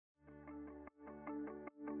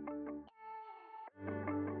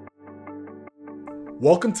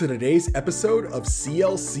Welcome to today's episode of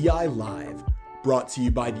CLCI Live, brought to you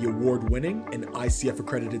by the award-winning and ICF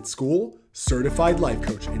accredited school, Certified Life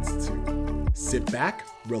Coach Institute. Sit back,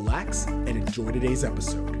 relax, and enjoy today's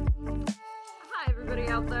episode. Hi, everybody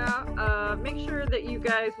out there. Make sure that you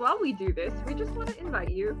guys, while we do this, we just want to invite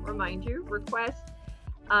you, remind you, request,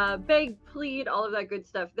 beg, plead, all of that good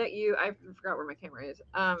stuff that you, I forgot where my camera is,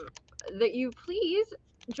 that you please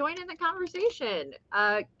join in the conversation.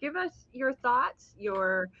 Give us your thoughts,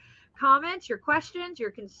 your comments, your questions,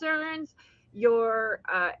 your concerns, your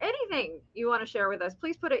anything you want to share with us.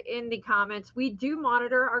 Please put it in the comments. We do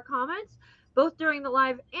monitor our comments both during the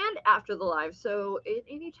live and after the live. So at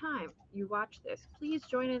any time you watch this, please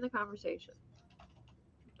join in the conversation.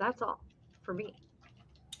 That's all for me.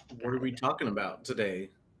 What are we talking about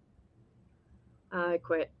today? I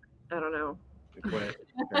quit. I don't know. I quit.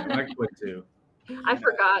 Okay, I quit too. I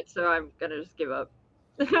forgot, so I'm gonna just give up.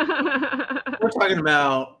 We're talking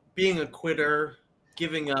about being a quitter,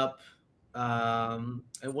 giving up, and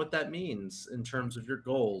what that means in terms of your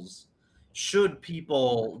goals. Should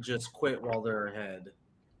people just quit while they're ahead?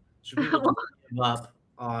 Should people just give up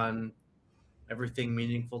on everything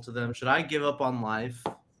meaningful to them? Should I give up on life?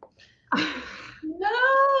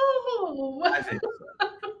 No. I think so.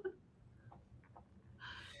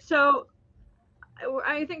 So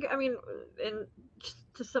I think, I mean, and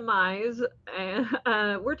to surmise,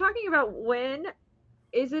 we're talking about when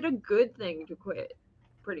is it a good thing to quit,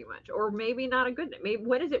 pretty much, or maybe not a good thing. Maybe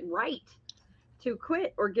when is it right to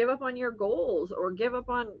quit or give up on your goals or give up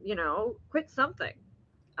on, quit something.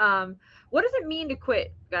 What does it mean to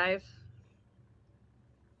quit, guys?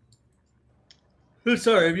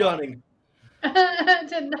 Sorry, I'm yawning.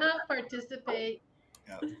 To not participate,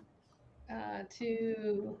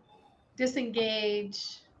 to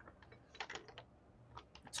disengage,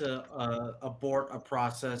 To abort a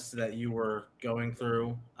process that you were going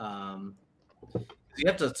through. You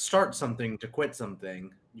have to start something to quit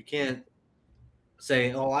something. You can't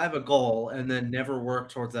say, oh, I have a goal, and then never work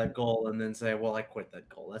towards that goal, and then say, well, I quit that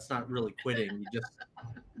goal. That's not really quitting. You just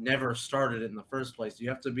never started it in the first place. You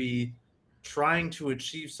have to be trying to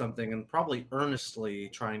achieve something, and probably earnestly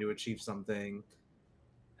trying to achieve something.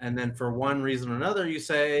 And then for one reason or another, you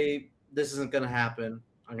say, this isn't going to happen.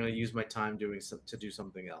 I'm going to use my time to do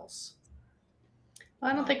something else.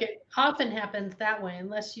 Well, I don't think it often happens that way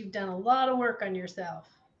unless you've done a lot of work on yourself.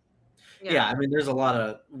 Yeah, I mean, there's a lot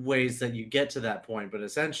of ways that you get to that point, but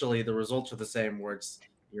essentially the results are the same, where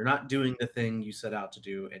you're not doing the thing you set out to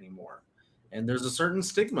do anymore. And there's a certain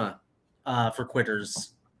stigma for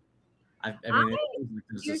quitters. I mean,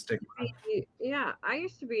 there's a stigma. I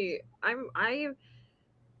used to be.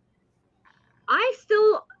 I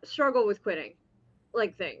still struggle with quitting,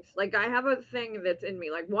 like things. Like I have a thing that's in me.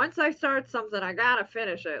 Like once I start something, I gotta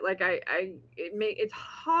finish it. Like it's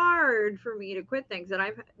hard for me to quit things, and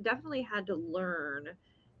I've definitely had to learn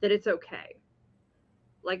that it's okay.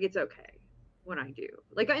 Like it's okay when I do,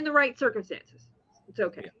 like in the right circumstances, it's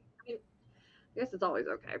okay. Yeah. I mean, I guess it's always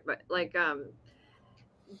okay, but like I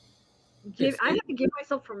have to give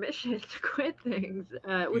myself permission to quit things,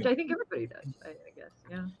 which I think everybody does. I guess,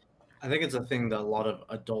 yeah. I think it's a thing that a lot of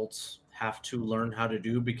adults have to learn how to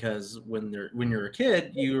do, because when you're a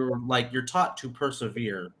kid, you're taught to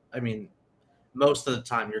persevere. I mean, most of the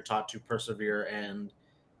time you're taught to persevere, and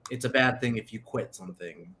it's a bad thing if you quit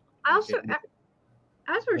something. I also,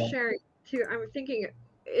 as we're sharing too, I'm thinking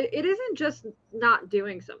it isn't just not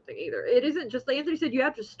doing something either. It isn't just, like Anthony said, you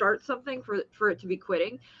have to start something for it to be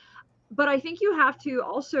quitting. But I think you have to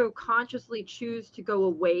also consciously choose to go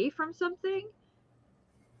away from something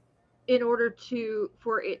in order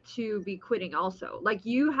for it to be quitting also. Like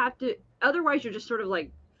you have to, otherwise you're just sort of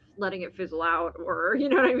like letting it fizzle out, or you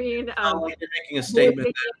know what I mean? You're making a statement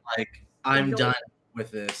that like, I'm done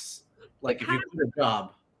with this. Like if you quit a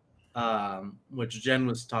job, which Jen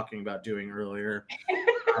was talking about doing earlier.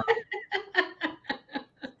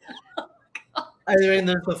 I mean,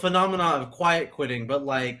 there's the phenomenon of quiet quitting, but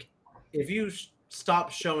like if you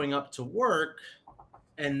stop showing up to work,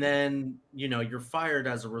 and then, you're fired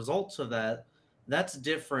as a result of that, that's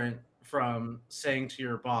different from saying to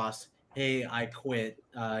your boss, hey, I quit.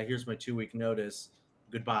 Here's my 2-week notice.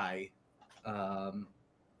 Goodbye.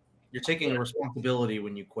 You're taking a responsibility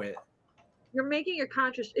when you quit. You're making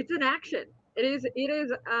it's an action. It is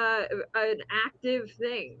an active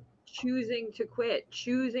thing. Choosing to quit,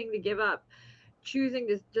 choosing to give up, choosing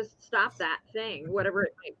to just stop that thing, whatever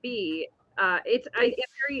it might be. It's a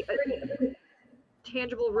very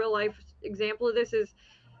tangible real life example of this is,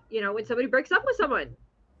 when somebody breaks up with someone,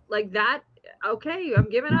 like that okay, I'm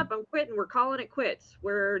giving up, I'm quitting, we're calling it quits.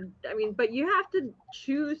 But you have to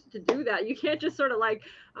choose to do that. You can't just sort of like,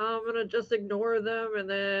 I'm gonna just ignore them and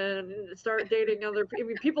then start dating other people. I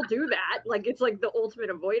mean, people do that. Like, it's like the ultimate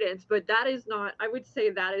avoidance, but that is not, I would say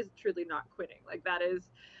that is truly not quitting. Like, that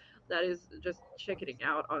is just chickening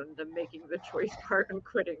out on the making the choice part of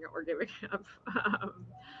quitting or giving up. Um,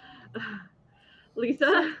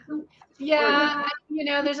 Lisa? Yeah,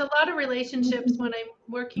 there's a lot of relationships when I'm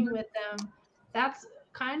working with them. That's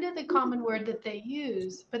kind of the common word that they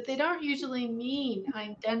use, but they don't usually mean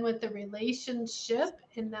I'm done with the relationship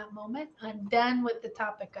in that moment. I'm done with the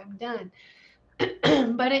topic. I'm done.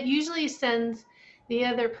 But it usually sends the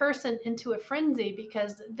other person into a frenzy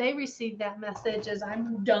because they receive that message as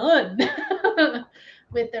I'm done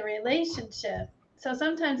with the relationship. So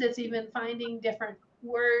sometimes it's even finding different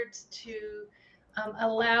words to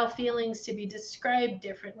allow feelings to be described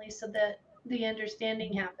differently so that the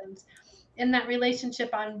understanding happens. In that relationship,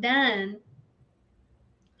 I'm done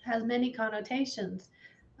has many connotations.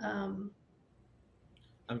 Um,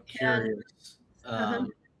 I'm curious. uh-huh.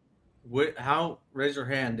 How, raise your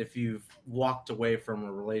hand if you've walked away from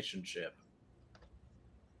a relationship.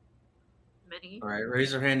 Many. All right,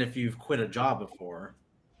 raise your hand if you've quit a job before.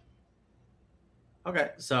 Okay,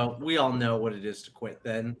 so we all know what it is to quit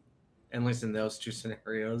then, at least in those two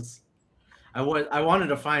scenarios. I wanted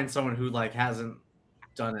to find someone who like hasn't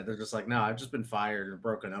done it. They're just like, no, I've just been fired or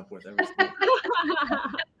broken up with ever since.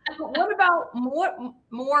 What about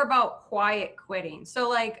more about quiet quitting? So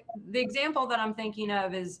like the example that I'm thinking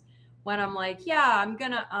of is when I'm like, yeah, I'm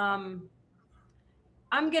gonna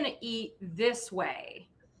eat this way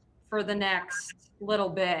for the next little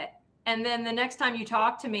bit. And then the next time you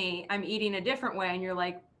talk to me, I'm eating a different way. And you're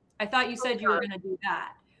like, I thought you said you were going to do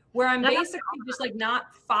that. Where I'm basically just like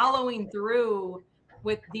not following through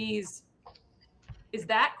with these. Is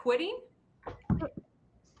that quitting?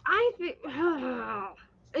 I think so.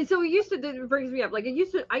 It brings me up. Like, I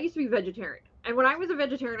used to be vegetarian, and when I was a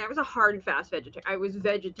vegetarian, I was a hard and fast vegetarian. I was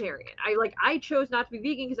vegetarian. I chose not to be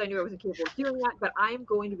vegan because I knew I wasn't capable of doing that. But I am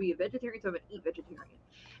going to be a vegetarian, so I'm going to eat vegetarian,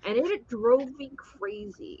 and it drove me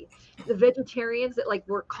crazy. The vegetarians that like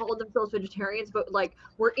were called themselves vegetarians, but like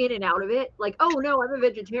were in and out of it. Like, oh no, I'm a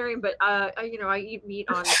vegetarian, but I eat meat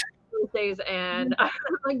on Thursdays, and I'm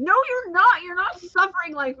like, no, you're not. You're not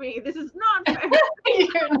suffering like me. This is not fair.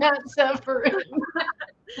 You're not suffering.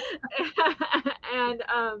 And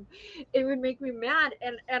it would make me mad.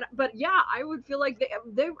 But yeah, I would feel like I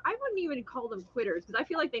wouldn't even call them quitters because I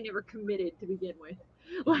feel like they never committed to begin with.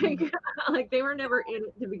 Like they were never in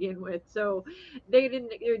it to begin with, so they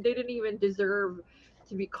didn't even deserve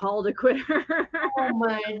to be called a quitter. Oh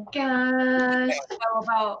my gosh.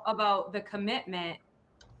 So about the commitment.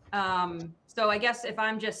 So I guess if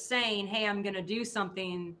I'm just saying, hey, I'm going to do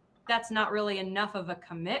something, that's not really enough of a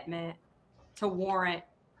commitment to warrant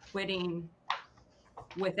quitting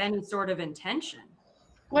with any sort of intention.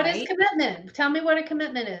 What is commitment? Tell me what a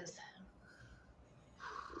commitment is.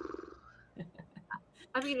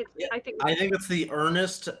 I mean, I think it's the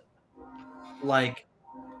earnest, like,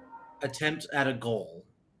 attempt at a goal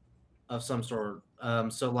of some sort.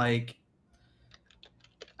 So like,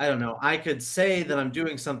 I don't know. I could say that I'm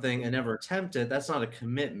doing something and never attempt it. That's not a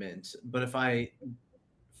commitment. But if I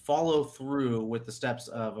follow through with the steps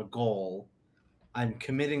of a goal, I'm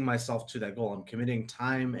committing myself to that goal. I'm committing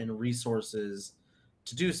time and resources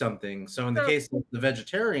to do something. So in the case of the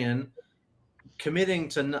vegetarian, committing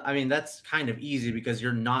to, I mean, that's kind of easy because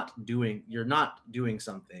you're not doing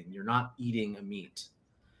something. You're not eating a meat.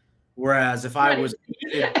 Whereas if I was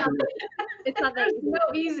it's not that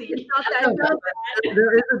easy. It's not that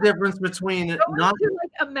there is a difference between not to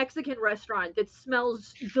like a Mexican restaurant that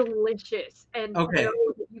smells delicious and okay.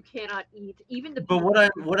 You cannot eat even the. But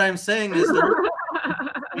what I'm saying is that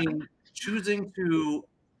I mean, choosing to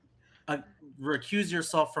recuse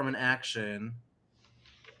yourself from an action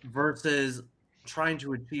versus trying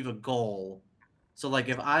to achieve a goal. So like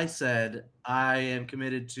if I said I am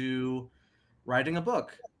committed to writing a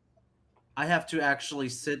book, I have to actually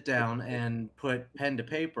sit down and put pen to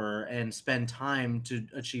paper and spend time to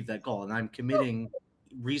achieve that goal. And I'm committing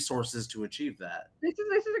resources to achieve that. This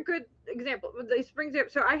is a good example. This brings up,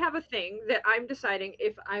 so I have a thing that I'm deciding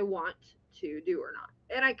if I want to do or not.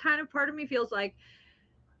 And I kind of, part of me feels like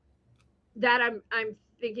that I'm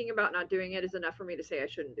thinking about not doing it is enough for me to say I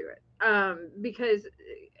shouldn't do it. Because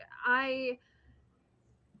I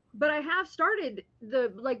have started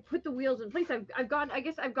put the wheels in place. I've gone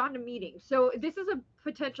to meetings. So this is a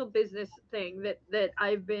potential business thing that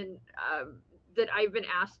I've been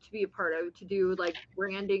asked to be a part of, to do like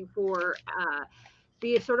branding for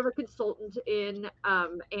be a sort of a consultant in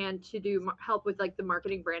and to do help with like the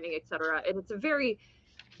marketing, branding, etc. And it's a very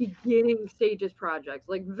beginning stages project,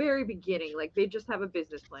 like very beginning. Like they just have a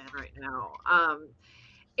business plan right now.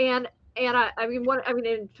 And I mean,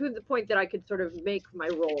 and to the point that I could sort of make my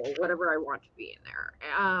role whatever I want to be in there.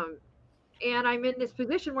 And I'm in this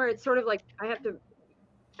position where it's sort of like I have to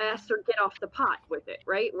ask or get off the pot with it,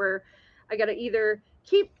 right? Where I got to either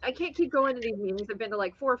I can't keep going to these meetings. I've been to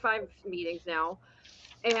like 4 or 5 meetings now,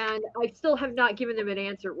 and I still have not given them an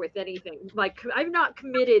answer with anything. Like I'm not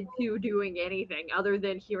committed to doing anything other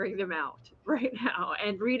than hearing them out right now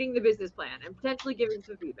and reading the business plan and potentially giving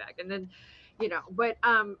some feedback. And then, but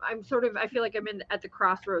I'm sort of, I feel like I'm at the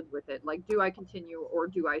crossroads with it. Like, do I continue or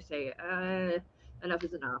do I say, enough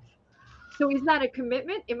is enough? So is that a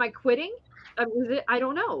commitment? Am I quitting? Is it? I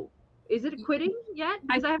don't know. Is it quitting yet?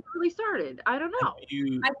 Because I haven't really started. I don't know.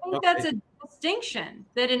 I think that's a distinction,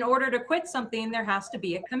 that in order to quit something, there has to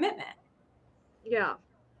be a commitment. Yeah.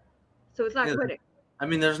 So it's not quitting. I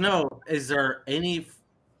mean, is there any,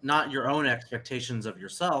 not your own expectations of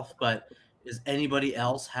yourself, but does anybody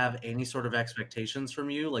else have any sort of expectations from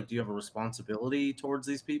you? Like, do you have a responsibility towards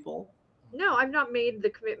these people? No, I've not made the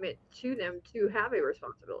commitment to them to have a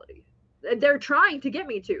responsibility. They're trying to get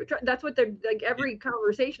me to. That's what they're like. Every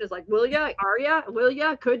conversation is like, will ya, are ya, will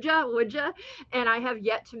ya, could ya, would ya? And I have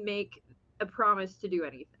yet to make a promise to do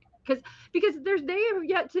anything because they have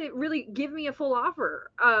yet to really give me a full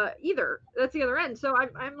offer either. That's the other end. So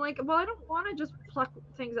I'm like, well, I don't want to just pluck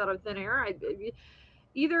things out of thin air.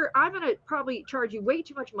 Either I'm going to probably charge you way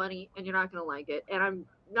too much money and you're not going to like it, and I'm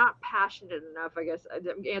not passionate enough, I guess,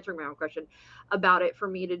 I'm answering my own question, about it for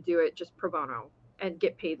me to do it just pro bono and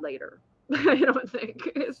get paid later. I don't think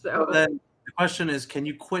so. Well, then the question is, can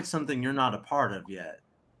you quit something you're not a part of yet?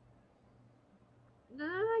 No,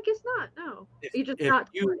 I guess not. No,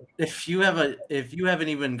 if you haven't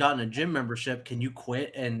even gotten a gym membership, can you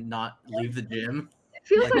quit and not leave the gym? It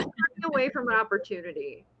feels like turning away from an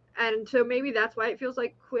opportunity, and so maybe that's why it feels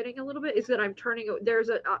like quitting a little bit. Is that I'm there's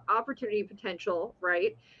an opportunity potential,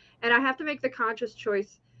 right? And I have to make the conscious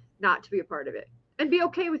choice not to be a part of it. And be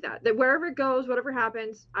okay with that. That wherever it goes, whatever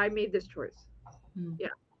happens, I made this choice. Yeah.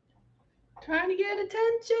 Trying to get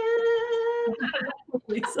attention.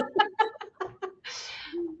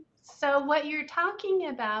 So what you're talking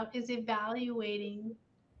about is evaluating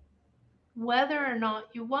whether or not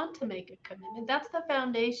you want to make a commitment. That's the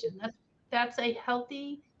foundation. That's a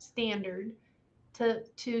healthy standard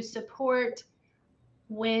to support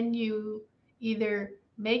when you either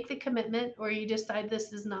make the commitment or you decide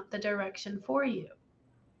this is not the direction for you.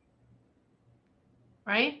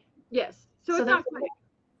 Right? Yes. So it's not quitting.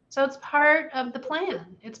 So it's part of the plan.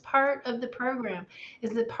 It's part of the program.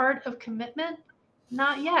 Is it part of commitment?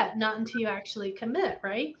 Not yet, not until you actually commit,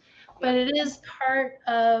 right? But it is part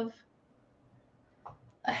of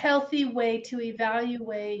a healthy way to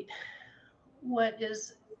evaluate what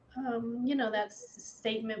is, that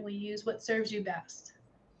statement we use, what serves you best.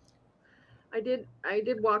 I did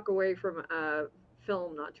walk away from a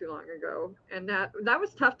film not too long ago, and that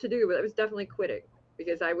was tough to do, but it was definitely quitting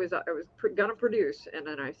because I was gonna produce, and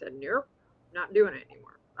then I said, nope, not doing it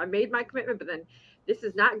anymore. I made my commitment, but then this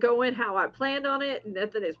is not going how I planned on it.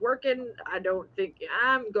 Nothing is working. I don't think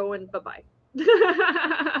I'm going. Bye-bye.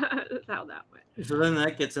 That's how that went. So then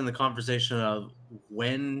that gets in the conversation of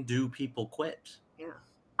when do people quit? Yeah,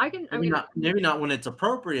 maybe not when it's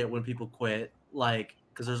appropriate when people quit, like,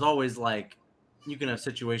 because there's always like, you can have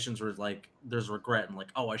situations where like there's regret and like,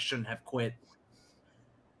 oh, I shouldn't have quit.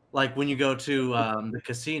 Like when you go to the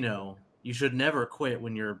casino, you should never quit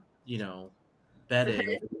when you're, betting.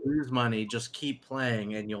 If you lose money, just keep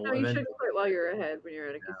playing and you'll you shouldn't quit while you're ahead when you're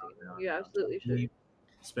at a casino. You absolutely should. Keep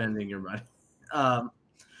spending your money.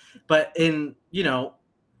 But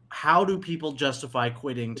how do people justify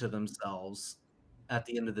quitting to themselves at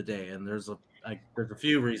the end of the day? And there's a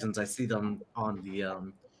few reasons. I see them on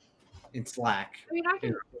the in Slack. I mean,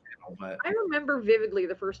 I remember vividly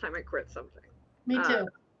the first time I quit something. Me too.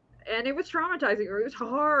 And it was traumatizing. It was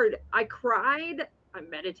hard. I cried. I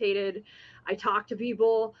meditated. I talked to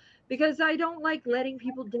people because I don't like letting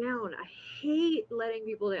people down. I hate letting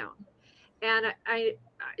people down. And I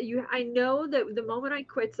know that the moment I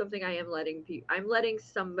quit something, I'm letting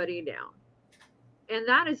somebody down. And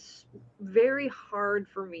that is very hard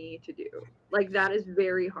for me to do. Like, that is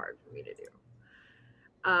very hard for me to do.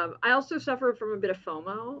 I also suffer from a bit of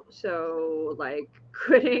FOMO. So like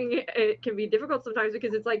quitting, it can be difficult sometimes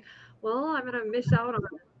because it's like, well, I'm going to miss out on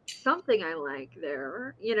something I like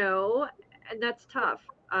there, and that's tough.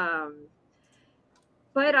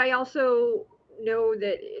 But I also know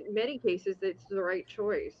that in many cases it's the right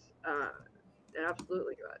choice. It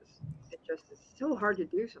absolutely was. It just is so hard to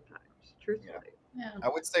do sometimes, truthfully. Yeah. I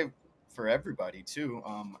would say for everybody too.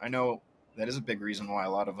 I know that is a big reason why a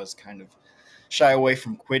lot of us kind of shy away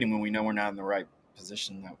from quitting when we know we're not in the right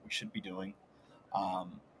position that we should be doing,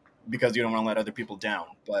 because you don't want to let other people down.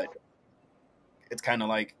 But it's kind of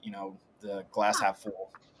like, the glass half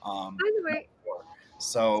full. By the way,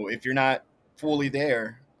 So if you're not fully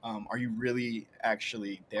there, are you really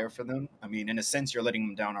actually there for them? I mean, in a sense, you're letting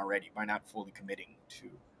them down already by not fully committing to,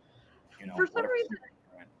 for some whatever. reason,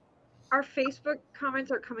 our Facebook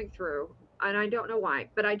comments are coming through, and I don't know why,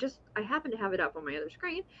 but I happen to have it up on my other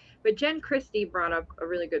screen. But Jen Christie brought up a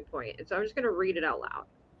really good point, and so I'm just going to read it out loud.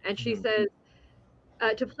 And she says,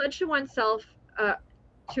 to pledge to oneself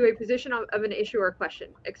to a position of an issue or question,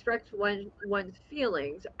 express one's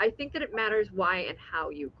feelings. I think that it matters why and how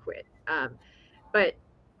you quit. But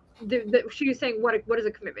she was saying, what is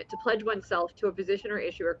a commitment? To pledge oneself to a position or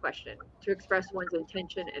issue or question, to express one's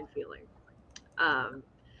intention and feeling.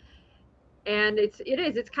 And it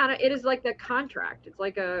is like the contract. It's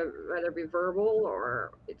like whether it be verbal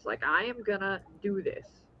or it's like, I am gonna do this,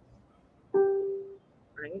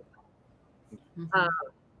 right?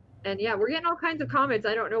 And yeah, we're getting all kinds of comments.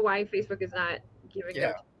 I don't know why Facebook is not giving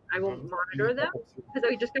them. I will monitor them because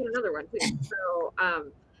I just got another one too. So I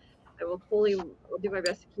will do my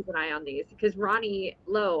best to keep an eye on these, because Ronnie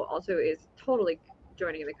Lowe also is totally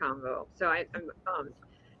joining in the convo. So I'm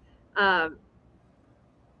bummed.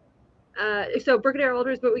 So Brigadier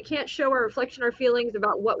Elders, but we can't show our reflection or feelings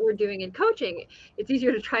about what we're doing in coaching. It's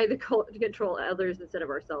easier to try to control others instead of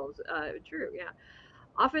ourselves. True, yeah.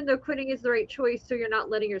 Often, though, quitting is the right choice, so you're not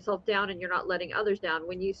letting yourself down and you're not letting others down.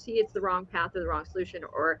 When you see it's the wrong path or the wrong solution,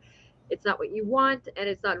 or it's not what you want and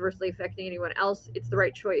it's not adversely affecting anyone else, it's the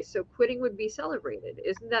right choice. So quitting would be celebrated.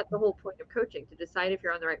 Isn't that the whole point of coaching? To decide if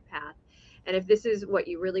you're on the right path and if this is what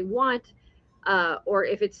you really want, or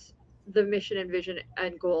if it's the mission and vision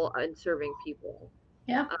and goal in serving people.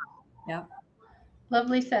 Yeah. Yeah.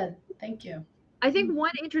 Lovely said. Thank you. I think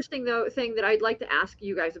one interesting thing that I'd like to ask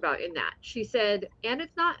you guys about in that, she said, and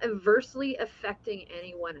it's not adversely affecting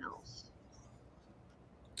anyone else.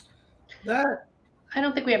 That, I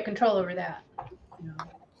don't think we have control over that.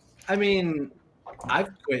 I mean, I've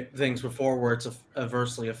quit things before where it's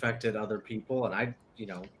adversely affected other people, and I,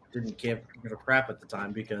 didn't give a crap at the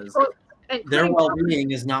time because their well-being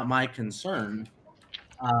is not my concern.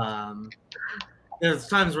 There's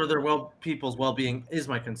times where people's well-being is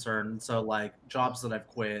my concern. So like jobs that I've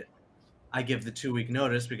quit, I give the 2-week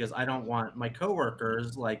notice because I don't want my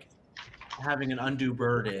coworkers like having an undue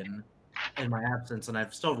burden in my absence, and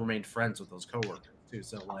I've still remained friends with those coworkers too.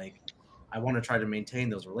 So like I want to try to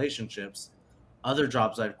maintain those relationships. Other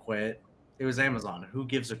jobs I've quit, it was Amazon. Who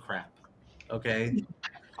gives a crap? Okay.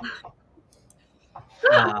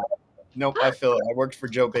 Nope, I feel it. I worked for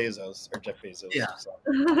Jeff Bezos. Yeah. So.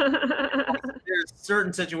 There's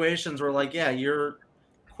certain situations where, like, your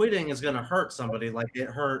quitting is going to hurt somebody. Like, it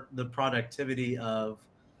hurt the productivity of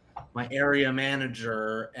my area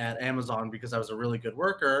manager at Amazon because I was a really good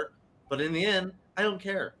worker. But in the end, I don't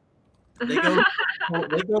care. They go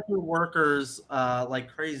through workers like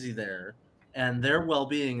crazy there, and their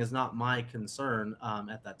well-being is not my concern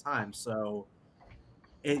at that time. So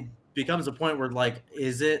it becomes a point where, like,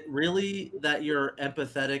 is it really that you're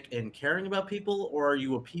empathetic and caring about people, or are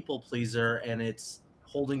you a people pleaser and it's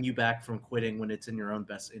holding you back from quitting when it's in your own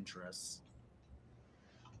best interests?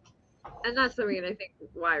 And that's something I think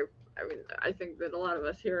I think that a lot of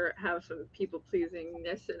us here have some people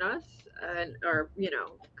pleasingness in us, and or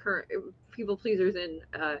current people pleasers in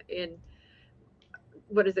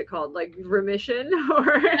what is it called, like remission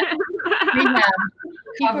or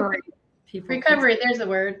recovery. There's the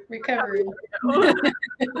word, recovery.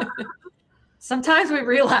 Sometimes we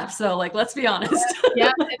relapse, though. Like, let's be honest.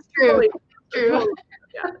 Yeah, it's true. It's true.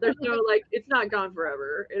 Yeah, there's no it's not gone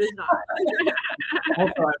forever. It is not.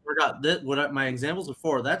 Also, I forgot that my examples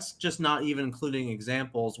before. That's just not even including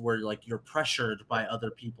examples where like you're pressured by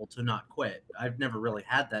other people to not quit. I've never really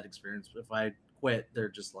had that experience. If I quit, they're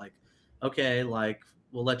just like, okay, like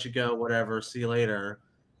we'll let you go, whatever. See you later.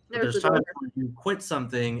 There's times when you quit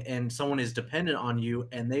something and someone is dependent on you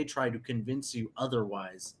and they try to convince you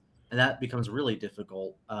otherwise. And that becomes really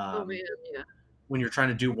difficult when you're trying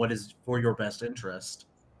to do what is for your best interest.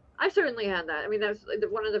 I certainly had that. I mean, that's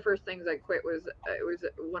one of the first things I quit was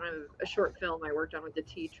a short film I worked on with the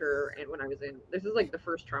teacher. And when I was this is like the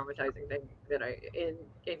first traumatizing thing that in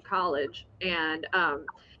college. And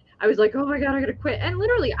I was like, oh my God, I got to quit. And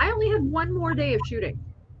literally, I only had one more day of shooting.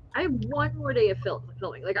 I have one more day of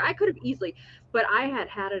filming. Like I could have easily, but I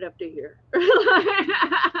had it up to here, and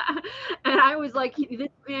I was like, this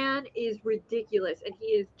man is ridiculous, and he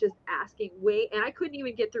is just asking way, and I couldn't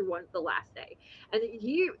even get through the last day, and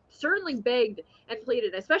he certainly begged and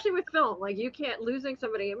pleaded, especially with film. Like you can't losing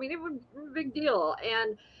somebody. I mean, it was a big deal,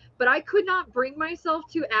 but I could not bring myself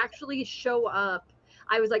to actually show up.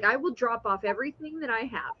 I was like, I will drop off everything that I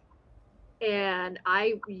have. And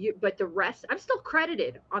but the rest, I'm still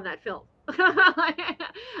credited on that film. I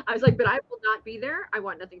was like, but I will not be there. I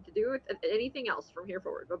want nothing to do with anything else from here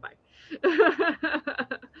forward. Bye-bye.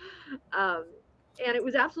 And it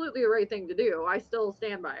was absolutely the right thing to do. I still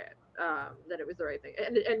stand by it, that it was the right thing.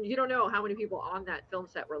 And you don't know how many people on that film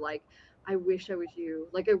set were like, I wish I was you.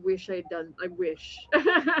 Like, I wish I wish.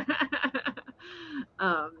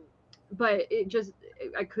 But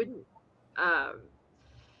I couldn't.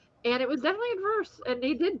 And it was definitely adverse, and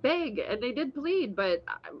they did beg and they did plead, but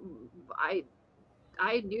I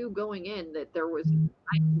knew going in that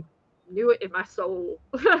I knew it in my soul,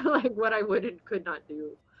 like what I would and could not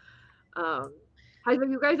do. Have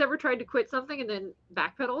you guys ever tried to quit something and then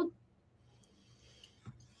backpedaled?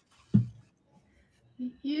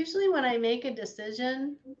 Usually when I make a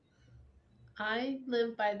decision, I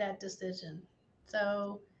live by that decision.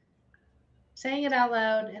 So saying it out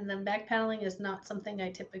loud and then backpedaling is not something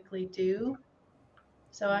I typically do.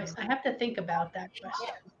 So I have to think about that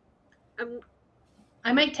question.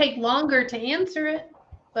 I might take longer to answer it,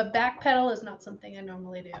 but backpedal is not something I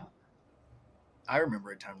normally do. I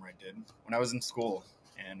remember a time where I did. When I was in school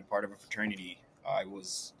and a part of a fraternity, I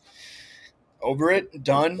was over it,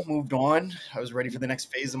 done, moved on. I was ready for the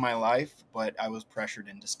next phase of my life, but I was pressured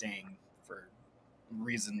into staying for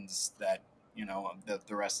reasons that,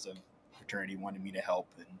 the rest of fraternity wanted me to help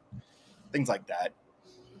and things like that.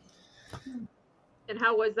 And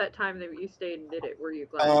how was that time that you stayed and did it? Were you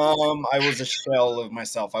glad? I was a shell of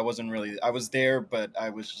myself. I was there, but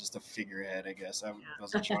I was just a figurehead, I guess. I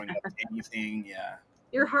wasn't showing up to anything. Yeah.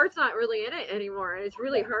 Your heart's not really in it anymore, and it's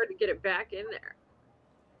really hard to get it back in there.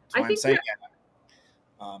 That's what I'm saying.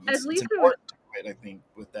 It's important to quit, I think,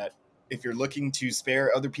 with that. If you're looking to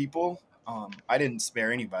spare other people, I didn't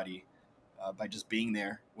spare anybody by just being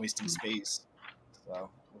there, wasting space. So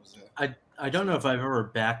I don't know if I've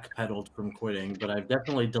ever backpedaled from quitting, but I've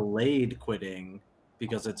definitely delayed quitting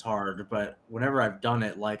because it's hard. But whenever I've done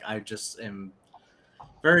it, like I just am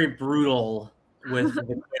very brutal with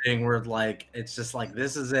the quitting, where like it's just like,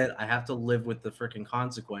 this is it. I have to live with the freaking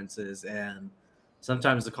consequences, and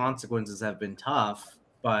sometimes the consequences have been tough.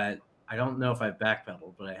 But I don't know if I've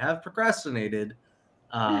backpedaled, but I have procrastinated.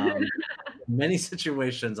 In many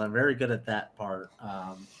situations, I'm very good at that part.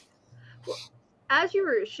 As you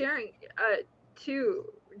were sharing to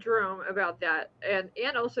Jerome about that, and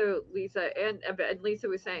also Lisa, and Lisa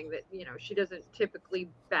was saying that she doesn't typically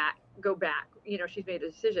go back. She's made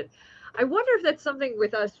a decision. I wonder if that's something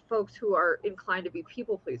with us folks who are inclined to be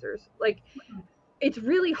people pleasers. Like, it's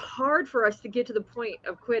really hard for us to get to the point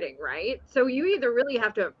of quitting, right? So you either really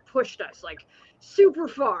have to push us like super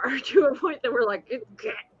far to a point that we're like,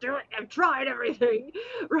 can't do it. I've tried everything,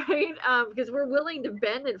 right? Because we're willing to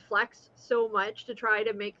bend and flex so much to try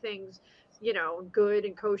to make things, good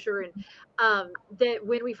and kosher, and that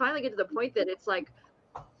when we finally get to the point that it's like,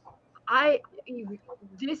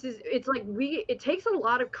 it takes a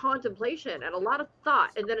lot of contemplation and a lot of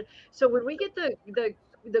thought, and then so when we get the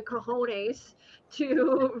cojones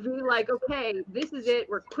to be like, okay, this is it,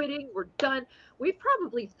 we're quitting, we're done, we've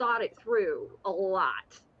probably thought it through a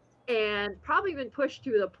lot and probably been pushed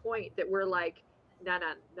to the point that we're like, no,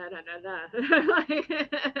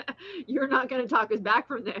 you're not going to talk us back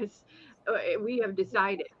from this. We have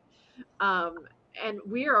decided, and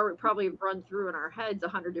we are probably run through in our heads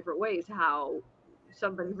 100 different ways how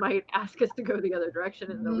somebody might ask us to go the other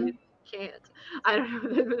direction, and we can't. I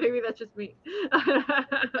don't know. Maybe that's just me. No,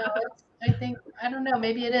 I don't know.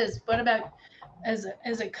 Maybe it is. What about as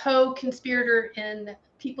a co-conspirator in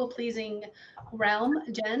people-pleasing realm,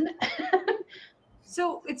 Jen?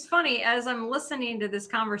 So it's funny, as I'm listening to this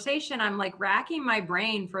conversation, I'm like racking my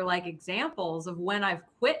brain for like examples of when I've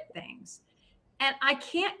quit things. And I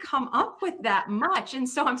can't come up with that much. And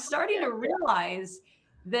so I'm starting to realize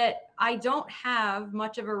that I don't have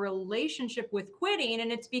much of a relationship with quitting. And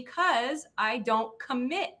it's because I don't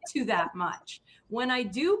commit to that much. When I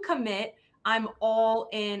do commit, I'm all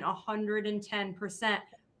in 110%,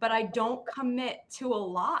 but I don't commit to a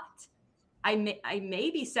lot. I may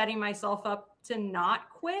be setting myself up to not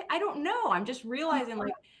quit. I don't know. I'm just realizing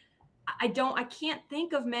like, I can't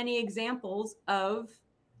think of many examples of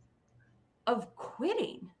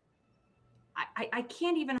quitting. I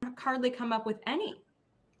can't even hardly come up with any.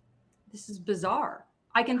 this is bizarre.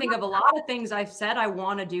 I can think of a lot of things I've said I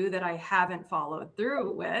want to do that I haven't followed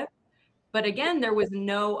through with. But again, there was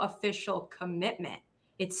no official commitment.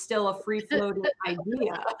 It's still a free floating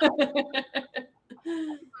idea.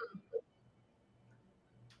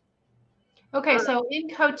 Okay, so in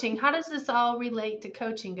coaching, how does this all relate to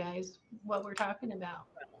coaching, guys? What we're talking about?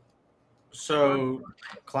 So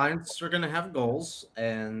clients are going to have goals,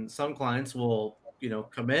 and some clients will,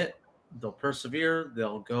 commit, they'll persevere,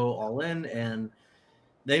 they'll go all in, and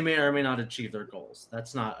they may or may not achieve their goals.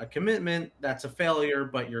 That's not a commitment, that's a failure,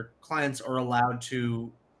 but your clients are allowed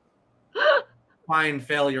to find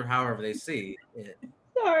failure however they see it.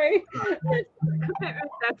 Sorry.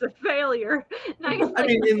 That's a failure. Nice. I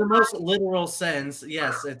mean, in the most literal sense,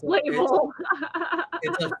 yes, it's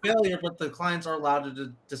a failure, but the clients are allowed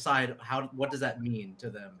to decide what does that mean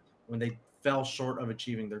to them when they fell short of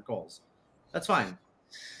achieving their goals. That's fine.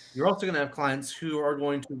 You're also going to have clients who are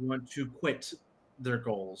going to want to quit their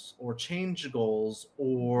goals or change goals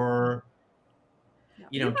or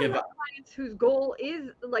give up. Clients whose goal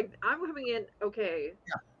is like, I'm coming in, okay,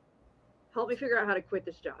 help me figure out how to quit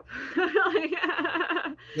this job.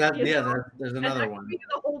 There's another one. The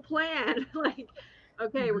whole plan, like,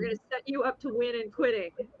 okay, we're gonna set you up to win in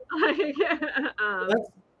quitting.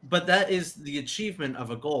 But that is the achievement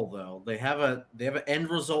of a goal, though. They have an end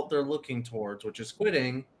result they're looking towards, which is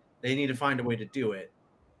quitting. They need to find a way to do it,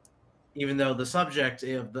 even though the subject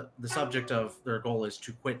of their goal is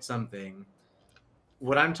to quit something.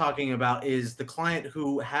 What I'm talking about is the client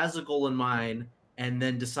who has a goal in mind and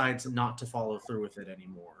then decides not to follow through with it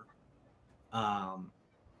anymore,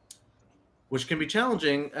 which can be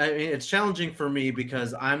challenging. I mean, it's challenging for me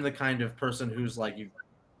because I'm the kind of person who's like, you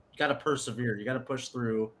got to persevere. You got to push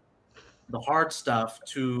through the hard stuff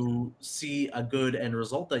to see a good end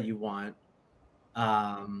result that you want,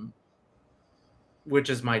 which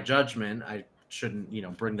is my judgment. I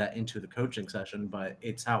shouldn't, bring that into the coaching session, but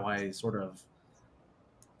it's how I sort of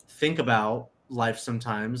think about life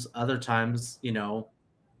sometimes. Other times,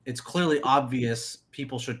 it's clearly obvious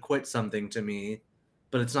people should quit something to me,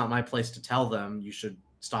 but it's not my place to tell them you should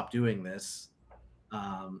stop doing this,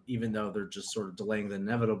 even though they're just sort of delaying the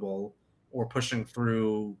inevitable or pushing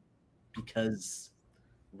through because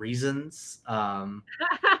reasons. What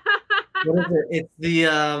is it? It's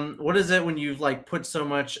the what is it when you like put so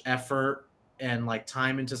much effort and like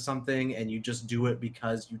time into something and you just do it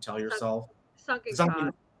because you tell yourself Sunken something.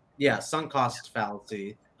 cost. Yeah, sunk cost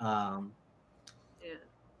fallacy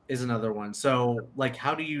is another one. So, like,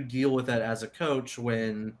 how do you deal with that as a coach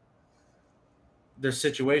when there's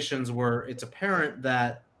situations where it's apparent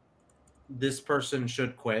that this person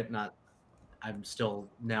should quit? I'm still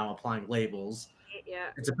now applying labels. Yeah.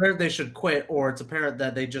 It's apparent they should quit, or it's apparent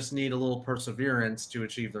that they just need a little perseverance to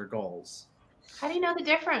achieve their goals. How do you know the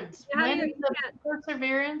difference? When is the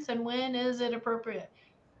perseverance and when is it appropriate?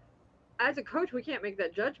 As a coach, we can't make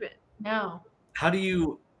that judgment. No. How do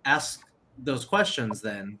you ask those questions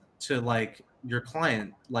then to like your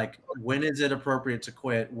client? Like, when is it appropriate to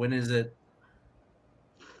quit? When is it?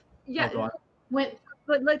 Yeah. Oh, but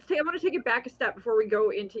I want to take it back a step before we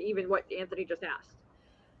go into even what Anthony just asked.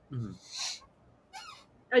 Mm-hmm.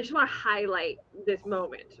 I just want to highlight this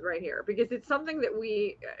moment right here because it's something that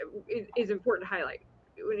is important to highlight.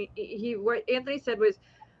 When what Anthony said was,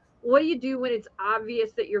 what do you do when it's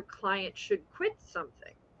obvious that your client should quit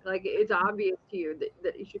something? Like, it's obvious to you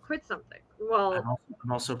that you should quit something. Well,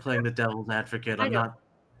 I'm also playing the devil's advocate. I'm not.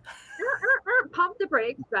 Pump the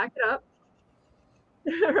brakes, back it up.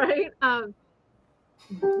 Right? The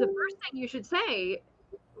first thing you should say,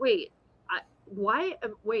 am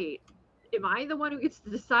I the one who gets to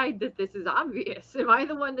decide that this is obvious? Am I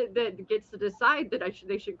the one that gets to decide that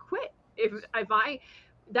they should quit?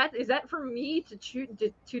 Is that for me to choose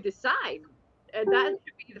to decide? And that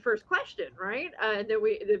should be the first question, right? And then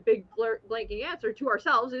the big blanking answer to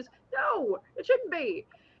ourselves is no, it shouldn't be.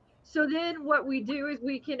 So then what we do is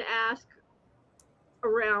we can ask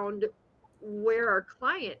around where our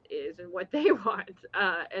client is and what they want,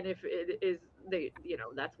 and if it is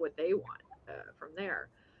that's what they want from there,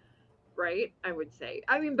 right? I would say.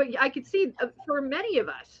 I mean, but I could see for many of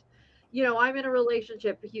us, I'm in a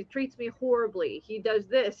relationship. He treats me horribly. He does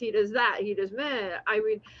this. He does that. He does meh. I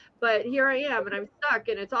mean, but here I am, and I'm stuck,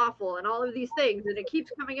 and it's awful, and all of these things, and it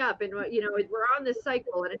keeps coming up, and we're on this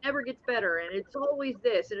cycle, and it never gets better, and it's always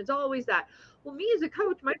this, and it's always that. Well, me as a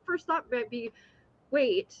coach, my first thought might be,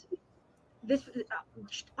 wait, this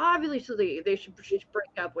obviously they should break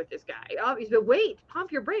up with this guy. Obviously, but wait,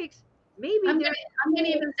 pump your brakes. Maybe I'm gonna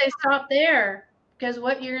even say stop there, because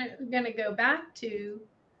what you're gonna go back to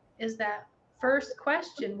is that first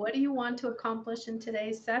question, what do you want to accomplish in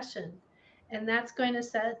today's session? And that's going to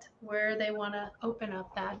set where they want to open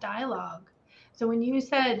up that dialogue. So when you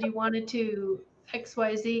said you wanted to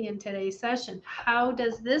XYZ in today's session, how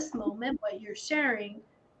does this moment, what you're sharing,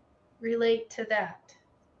 relate to that?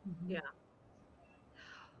 Yeah.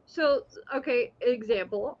 So, okay,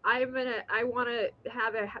 example, I want to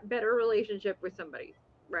have a better relationship with somebody,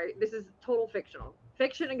 right? This is total fiction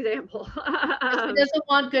example. He doesn't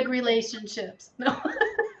want good relationships. No.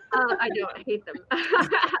 I don't. I hate them.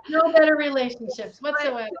 No better relationships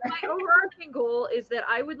whatsoever. My overarching goal is that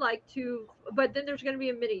I would like to, but then there's going to be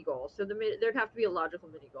a mini goal. So there'd have to be a logical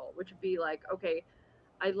mini goal, which would be like, okay,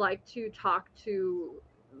 I'd like to talk to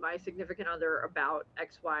my significant other about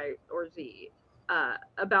X, Y, or Z,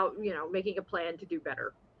 about, making a plan to do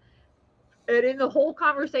better. And in the whole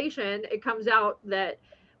conversation, it comes out that,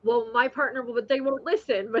 well, my partner will, but they won't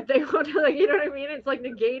listen, but they won't, like, you know what I mean? It's like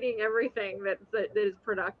negating everything that is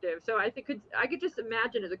productive. So I could just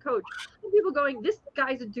imagine as a coach, people going, this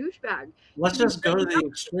guy's a douchebag. Let's just go to the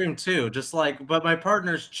extreme too. Just like, but my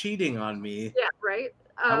partner's cheating on me. Yeah, right.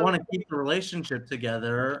 I want to keep the relationship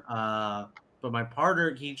together, but my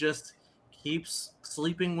partner, he just keeps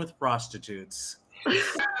sleeping with prostitutes.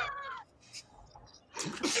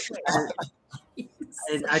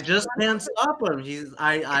 And I just can't stop him.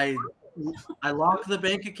 I lock the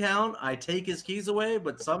bank account, I take his keys away,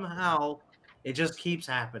 but somehow it just keeps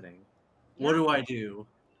happening. What do I do?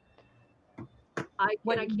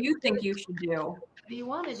 What do you think you should do? What do you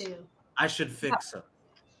want to do? I should fix him.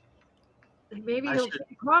 Maybe he'll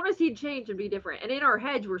promise he'd change and be different. And in our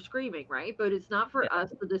heads, we're screaming, right? But it's not for us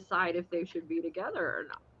to decide if they should be together or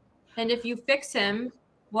not. And if you fix him,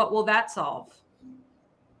 what will that solve?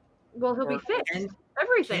 Well, he'll be fixed.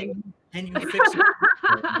 Everything. Can you fix it?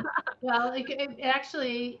 Well, it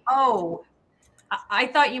actually. Oh, I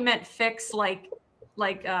thought you meant fix like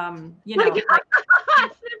Snip, snip.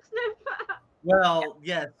 Well,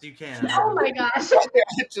 yes, you can. Oh my gosh.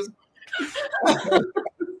 Just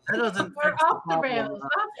That doesn't We're fix off the problem. rails.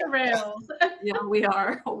 Off the rails. Yeah, we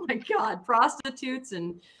are. Oh my God, prostitutes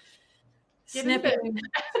and Getting snipping.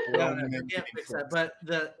 No, you can't fix that. But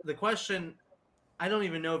the question, I don't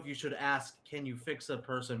even know if you should ask, can you fix a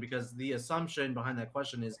person? Because the assumption behind that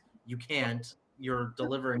question is you can't. You're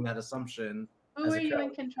delivering that assumption. Who are you in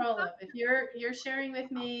control of? If you're sharing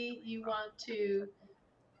with me, you want to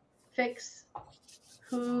fix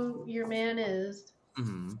who your man is.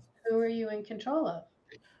 Mm-hmm. Who are you in control of?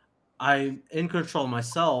 I'm in control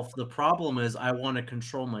myself. The problem is I want to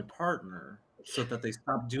control my partner so that they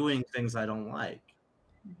stop doing things I don't like.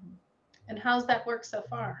 And how's that work so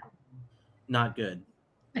far? Not good.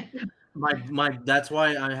 My that's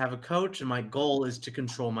why I have a coach, and my goal is to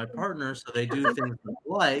control my partner so they do things that I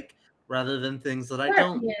like rather than things that I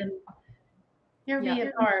don't. You're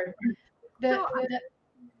being hard.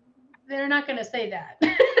 They're not going to say that.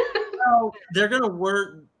 They're going to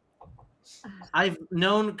word. I've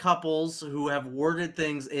known couples who have worded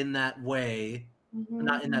things in that way,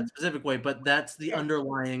 not in that specific way, but that's the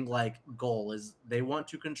underlying goal is they want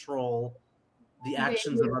to control the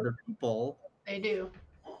actions of other people. They do.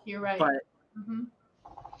 You're right. But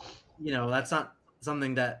that's not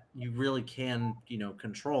something that you really can,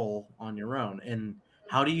 control on your own. And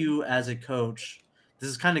how do you, as a coach, this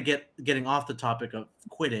is kind of getting off the topic of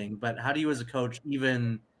quitting, but how do you, as a coach,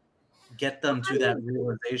 even get them to that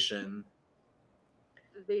realization?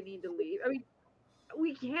 They need to leave. I mean,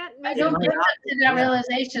 we can't. I don't get to that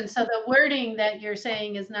realization. So the wording that you're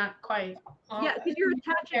saying is not quite. Yeah, because you're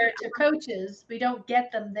attaching it to coaches. We don't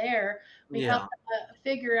get them there. We help them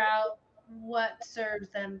figure out what serves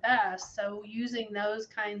them best. So using those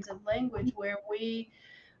kinds of language where we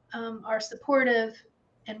are supportive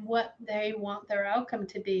and what they want their outcome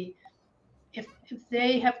to be. If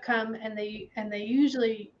they have come and they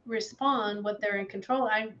usually respond what they're in control,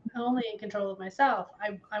 I'm only in control of myself.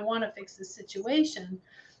 I want to fix this situation.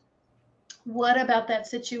 What about that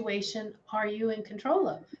situation are you in control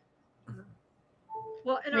of?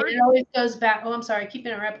 Well, and it always goes back. Oh, I'm sorry. I keep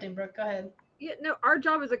interrupting, Brooke. Go ahead. Yeah, no, our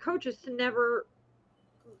job as a coach is to never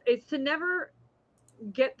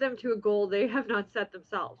get them to a goal they have not set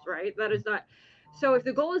themselves, right? That is not. So if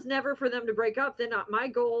the goal is never for them to break up, then not my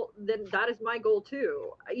goal, then that is my goal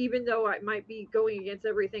too, even though I might be going against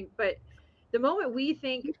everything. But the moment we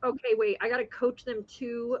think, okay, wait, I got to coach them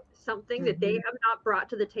to something that they have not brought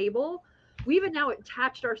to the table, we've now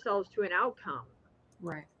attached ourselves to an outcome.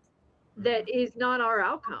 Right. That is not our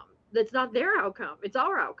outcome. That's not their outcome. It's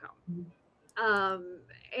our outcome.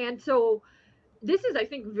 And so this is, I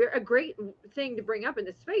think, a great thing to bring up in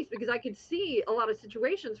this space, because I could see a lot of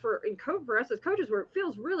situations for us as coaches where it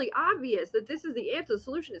feels really obvious that this is the answer. The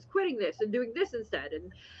solution is quitting this and doing this instead.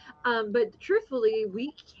 And but truthfully,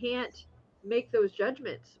 we can't make those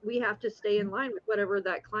judgments. We have to stay in line with whatever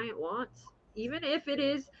that client wants, even if it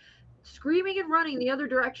is screaming and running the other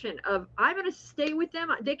direction of, I'm going to stay with them.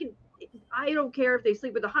 I don't care if they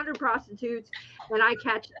sleep with 100 prostitutes and I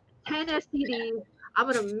catch 10 STDs.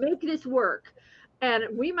 I'm going to make this work. And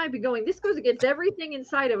we might be going, this goes against everything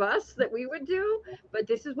inside of us that we would do, but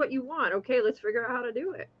this is what you want. Okay, let's figure out how to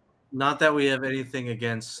do it. Not that we have anything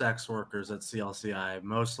against sex workers at CLCI,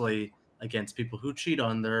 mostly against people who cheat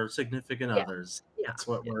on their significant others. Yeah. That's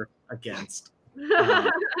what we're against.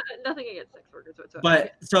 Nothing against sex workers whatsoever.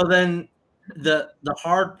 But so then the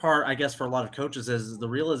hard part, I guess, for a lot of coaches is the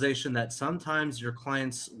realization that sometimes your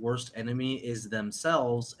client's worst enemy is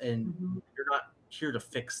themselves, and you're not here to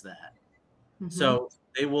fix that. So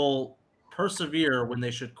they will persevere when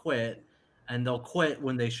they should quit, and they'll quit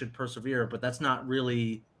when they should persevere, but that's not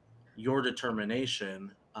really your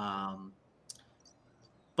determination.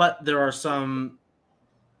 But there are some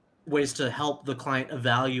ways to help the client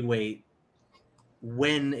evaluate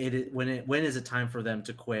when is it time for them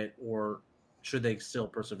to quit, or should they still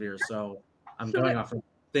persevere. So I'm going off of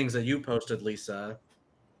things that you posted, Lisa.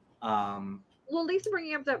 Well, Lisa,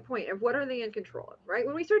 bringing up that point of what are they in control of, right?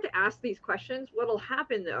 When we start to ask these questions, what'll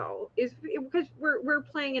happen though is, because we're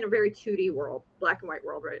playing in a very 2D world, black and white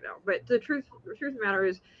world right now. But the truth of the matter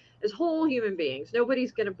is, as whole human beings,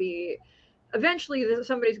 nobody's going to be. Eventually,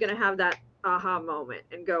 somebody's going to have that aha moment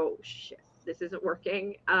and go, "Shit, this isn't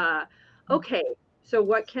working." Okay, so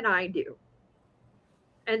what can I do?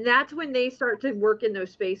 And that's when they start to work in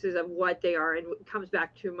those spaces of what they are, and it comes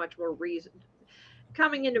back to much more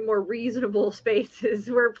coming into more reasonable spaces.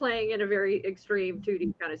 We're playing in a very extreme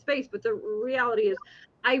 2D kind of space, but the reality is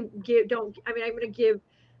I'm going to give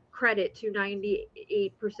credit to 98%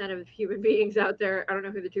 of human beings out there. I don't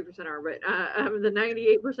know who the 2% are, but the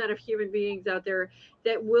 98% of human beings out there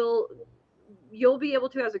that you'll be able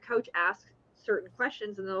to, as a coach, ask certain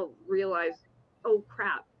questions and they'll realize, oh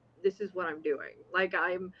crap, this is what I'm doing. Like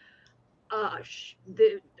I'm,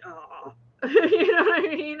 you know what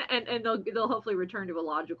I mean? And they'll hopefully return to a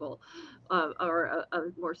logical or a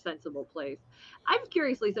more sensible place. I'm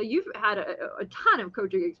curious, Lisa, you've had a ton of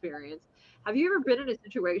coaching experience. Have you ever been in a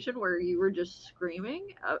situation where you were just screaming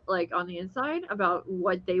like on the inside about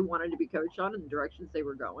what they wanted to be coached on and the directions they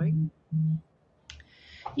were going?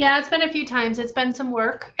 Yeah, it's been a few times. It's been some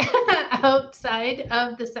work outside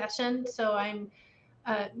of the session. So I'm,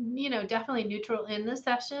 definitely neutral in the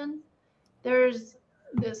session. There's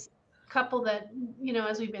this couple that,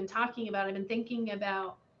 as we've been talking about, I've been thinking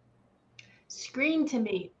about, scream to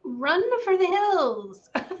me, run for the hills.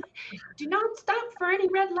 Do not stop for any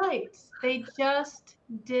red lights. They just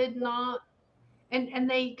did not. And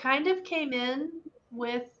they kind of came in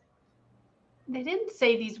with, they didn't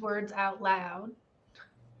say these words out loud.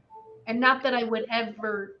 And not that I would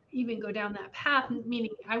ever even go down that path, meaning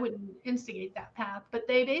I wouldn't instigate that path, but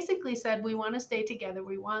they basically said, we want to stay together.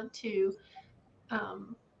 We want to,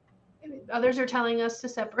 others are telling us to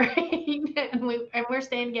separate and we're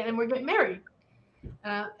staying together and we're getting married.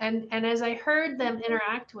 And as I heard them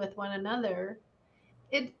interact with one another,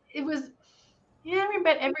 it was,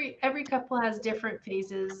 but every couple has different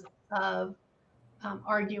phases of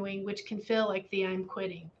arguing, which can feel like the I'm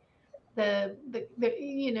quitting. I'm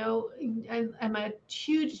a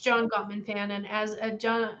huge John Gottman fan, and as a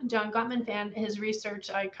John Gottman fan, his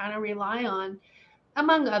research I kind of rely on,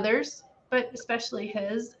 among others, but especially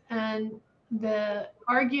his. And the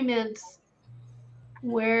arguments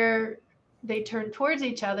where they turn towards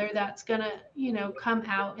each other, that's gonna come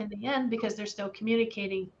out in the end because they're still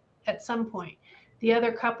communicating at some point. The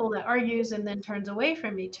other couple that argues and then turns away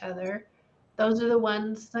from each other, those are the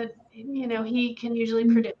ones that he can usually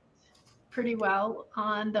predict pretty well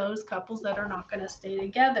on those couples that are not going to stay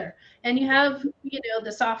together. And you have, the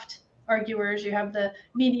soft arguers, you have the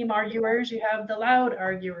medium arguers, you have the loud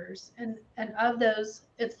arguers. And of those,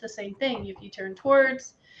 it's the same thing. If you turn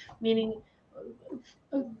towards, meaning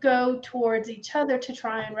go towards each other to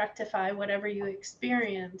try and rectify whatever you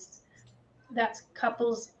experience, that's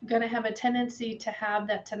couples going to have a tendency to have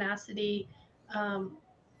that tenacity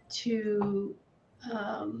to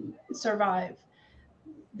survive.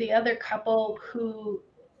 The other couple who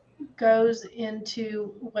goes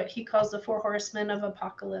into what he calls the 4 horsemen of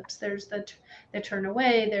apocalypse. There's the turn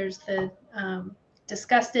away. There's the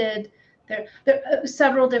disgusted. There are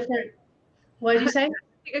several different. What did you say?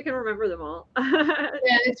 think I can remember them all.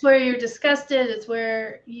 Yeah, it's where you're disgusted. It's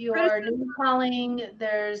where you are name calling.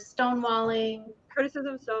 There's stonewalling.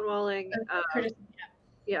 Criticism, stonewalling. Criticism.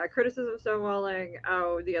 Yeah, criticism, stonewalling.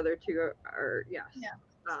 Oh, the other two are yes. Yeah.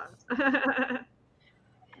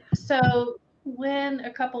 So when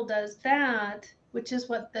a couple does that, which is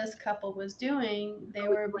what this couple was doing, they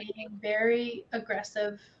were being very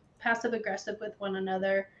aggressive, passive aggressive with one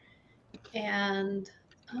another, and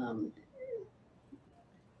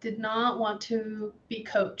did not want to be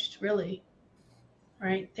coached, really.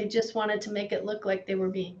 Right? They just wanted to make it look like they were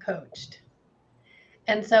being coached.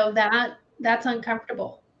 And so that's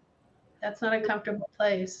uncomfortable. That's not a comfortable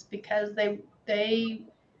place because they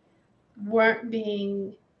weren't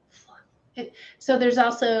being. So there's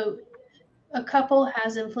also a couple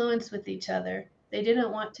has influence with each other. They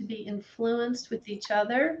didn't want to be influenced with each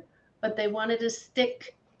other, but they wanted to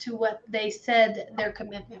stick to what they said their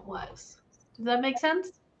commitment was. Does that make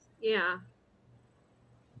sense? Yeah.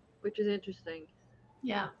 Which is interesting.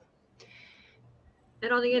 Yeah.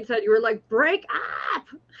 And on the inside, you were like, break up!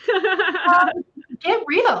 Get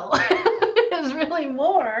real. It was really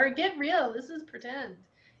more. Get real. This is pretend.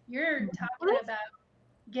 You're talking about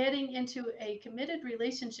getting into a committed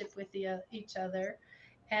relationship with each other.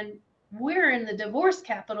 And we're in the divorce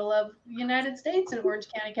capital of the United States in Orange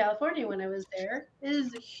County, California when I was there. It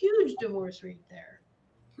is a huge divorce rate there.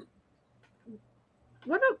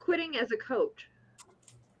 What about quitting as a coach?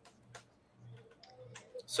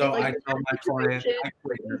 So Like, I tell my client, I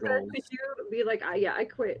quit your goals. Could you be like, I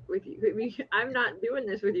quit with you. I mean, I'm not doing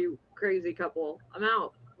this with you, crazy couple. I'm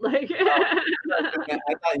out. Like, I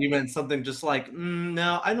thought you meant something just like,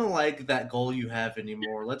 no, I don't like that goal you have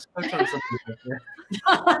anymore. Let's coach on something different.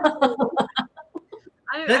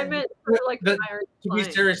 I meant for like to be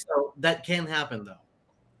serious though, that can happen though,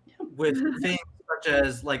 with things such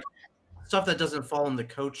as like stuff that doesn't fall in the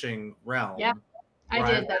coaching realm. Yeah, I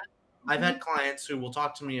did that. I've had clients who will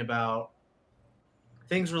talk to me about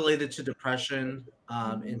things related to depression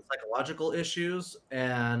and psychological issues,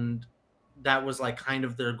 and that was like kind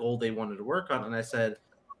of their goal they wanted to work on. And I said,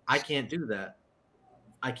 I can't do that.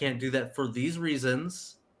 I can't do that for these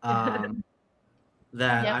reasons. That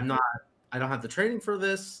Yep. I don't have the training for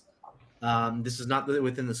this. This is not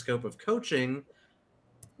within the scope of coaching.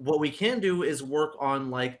 What we can do is work on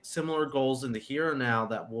like similar goals in the here and now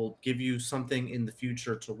that will give you something in the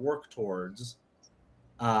future to work towards.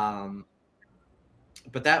 But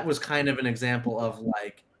that was kind of an example of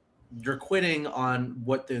like you're quitting on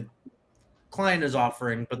what the client is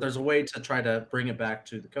offering, but there's a way to try to bring it back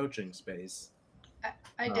to the coaching space.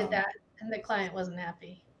 I did that, and the client wasn't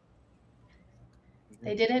happy.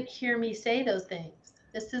 They didn't hear me say those things.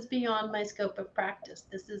 This is beyond my scope of practice.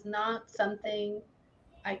 This is not something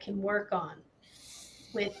I can work on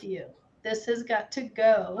with you. This has got to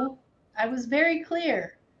go. I was very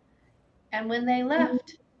clear. And when they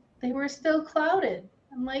left, they were still clouded.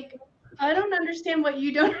 I'm like, I don't understand what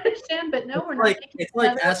you don't understand, but no, we're not. It's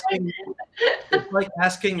like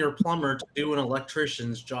asking your plumber to do an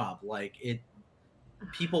electrician's job. Like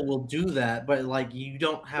people will do that, but like you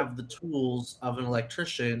don't have the tools of an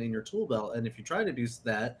electrician in your tool belt. And if you try to do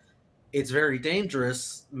that, it's very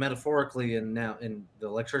dangerous metaphorically, and now in the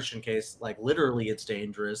electrician case, like literally it's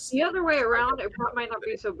dangerous. The other way around, it might not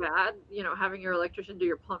be so bad, having your electrician do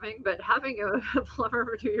your plumbing, but having a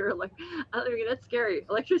plumber do your I mean, that's scary.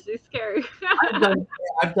 Electricity is scary.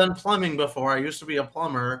 I've done plumbing before. I used to be a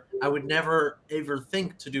plumber. I would never ever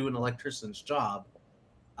think to do an electrician's job.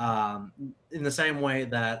 In the same way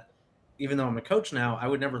that even though I'm a coach now, I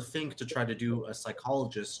would never think to try to do a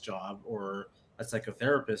psychologist's job or a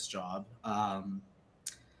psychotherapist job.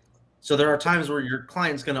 So there are times where your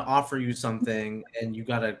client's going to offer you something and you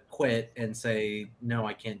got to quit and say, no,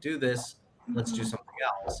 I can't do this. Let's do something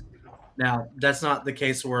else. Now, that's not the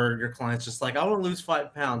case where your client's just like, I want to lose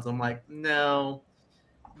 5 pounds. I'm like, no,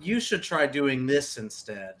 you should try doing this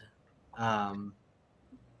instead.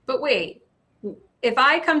 But wait, if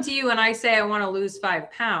I come to you and I say I want to lose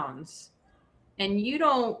 5 pounds and you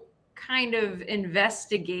don't kind of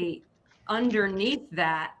investigate underneath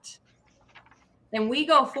that, then we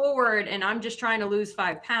go forward and I'm just trying to lose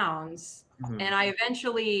 5 pounds and I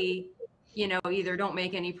eventually, either don't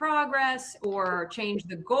make any progress or change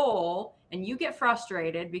the goal, and you get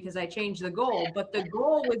frustrated because I changed the goal, but the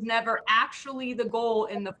goal was never actually the goal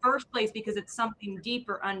in the first place because it's something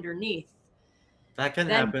deeper underneath. That can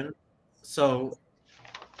happen. So,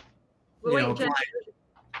 a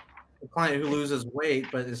client who loses weight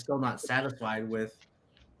but is still not satisfied with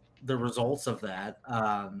the results of that.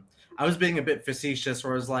 I was being a bit facetious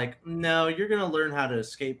where I was like, no, you're going to learn how to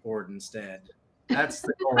skateboard instead. That's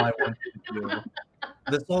the goal I want you to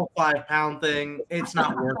this whole 5-pound thing, it's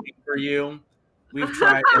not working for you. We've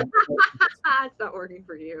tried it. It's not working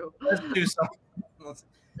for you. Let's do something. This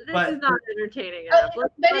But- is not entertaining enough.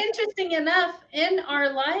 But interesting enough, in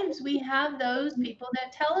our lives, we have those people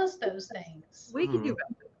that tell us those things. We can do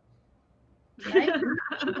better. Right?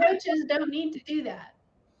 Coaches don't need to do that.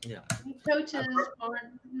 Yeah. Coaches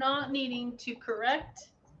are not needing to correct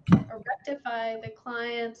or rectify the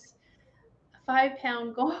client's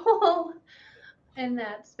 5-pound goal in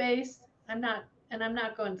that space. I'm not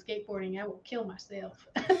going skateboarding. I will kill myself.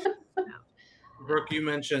 Brooke, you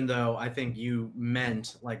mentioned though, I think you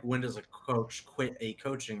meant like, when does a coach quit a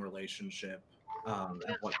coaching relationship?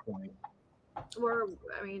 At what point? Or,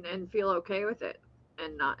 I mean, and feel okay with it.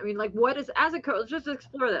 And not, I mean, like, what is, as a coach, just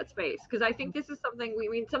explore that space. Because I think this is something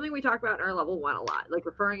something we talk about in our level 1 a lot, like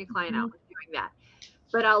referring a client out and doing that.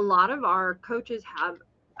 But a lot of our coaches have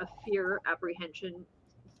a fear, apprehension.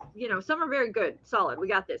 You know, some are very good, solid, we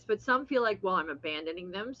got this. But some feel like, well, I'm abandoning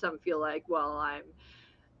them. Some feel like, well, I'm,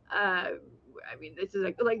 I mean, this is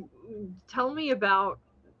like, tell me about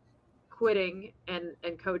quitting and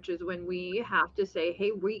coaches when we have to say, hey,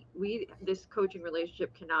 we this coaching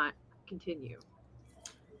relationship cannot continue.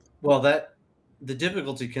 Well, the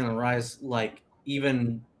difficulty can arise, like,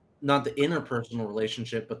 even not the interpersonal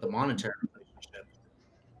relationship, but the monetary relationship.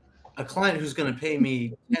 A client who's going to pay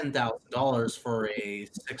me $10,000 for a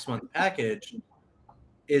 6-month package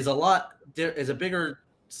is a bigger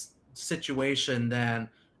situation than,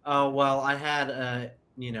 oh, well, I had a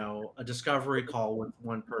discovery call with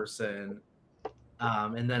one person,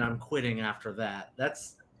 and then I'm quitting after that.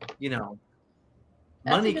 That's,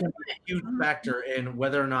 money can be a huge factor in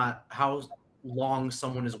whether or not how long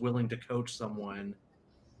someone is willing to coach someone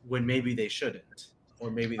when maybe they shouldn't, or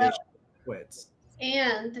maybe they should quit.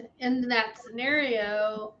 And in that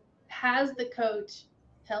scenario, has the coach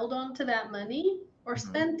held on to that money or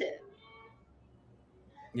spent it?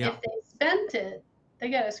 Yeah. If they spent it, they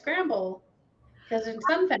got to scramble, because in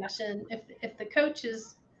some fashion, if the coach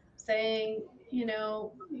is saying,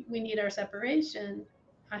 we need our separation,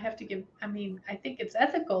 I think it's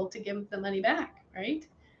ethical to give the money back, right?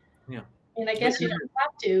 Yeah. And I guess you don't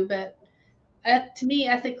have to, but to me,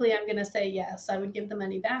 ethically, I'm going to say yes, I would give the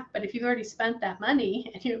money back. But if you've already spent that money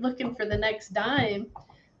and you're looking for the next dime,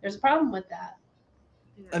 there's a problem with that.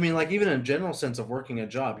 I mean, like, even in a general sense of working a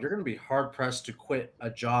job, you're going to be hard pressed to quit a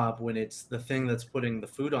job when it's the thing that's putting the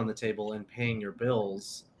food on the table and paying your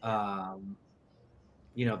bills.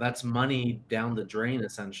 That's money down the drain,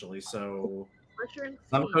 essentially. So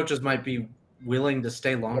some coaches might be willing to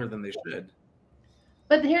stay longer than they should.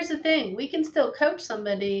 But here's the thing, we can still coach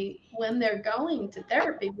somebody when they're going to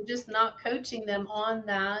therapy. We're just not coaching them on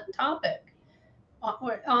that topic,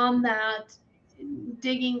 or on that,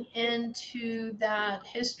 digging into that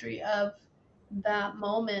history of that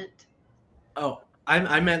moment. Oh,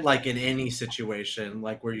 I meant like in any situation,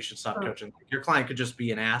 like where you should stop coaching. Your client could just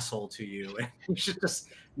be an asshole to you, and you should just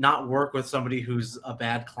not work with somebody who's a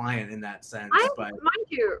bad client in that sense. But mind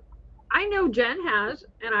you, I know Jen has,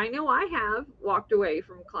 and I know I have walked away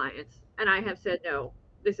from clients, and I have said, no,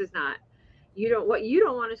 this is not, what you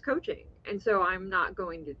don't want is coaching. And so I'm not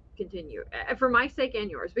going to continue, for my sake and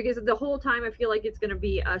yours, because the whole time I feel like it's going to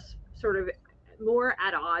be us sort of more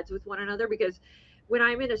at odds with one another, because when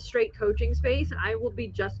I'm in a straight coaching space, I will be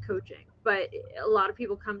just coaching. But a lot of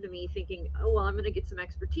people come to me thinking, oh, well, I'm going to get some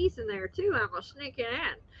expertise in there too. I'm going to sneak it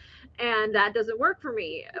in. And that doesn't work for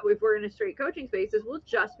me. If we're in a straight coaching space, we'll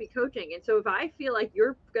just be coaching. And so if I feel like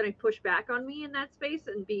you're going to push back on me in that space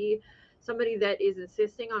and be somebody that is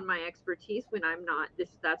insisting on my expertise when I'm not,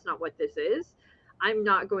 that's not what this is, I'm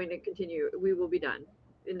not going to continue. We will be done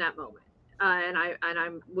in that moment. And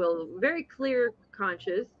I'm very clear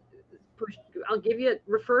conscious. I'll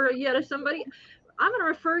refer you to somebody. I'm going to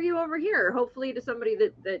refer you over here, hopefully to somebody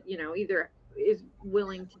that either is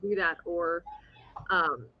willing to do that, or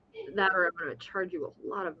I'm going to charge you a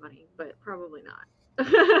lot of money, but probably not,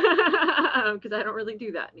 because I don't really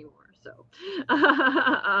do that anymore. So,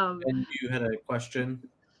 and you had a question,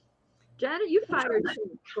 Janet, you fired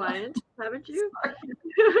some clients, haven't you?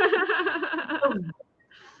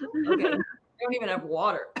 Okay, I don't even have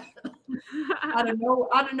water. Out of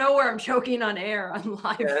nowhere, I'm choking on air on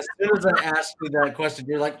live. Yeah, as soon as I asked you that question,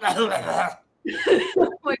 you're like, oh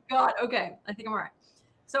my God. Okay, I think I'm all right.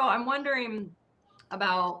 So I'm wondering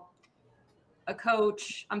about a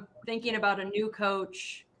coach. I'm thinking about a new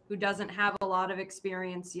coach who doesn't have a lot of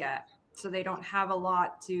experience yet. So they don't have a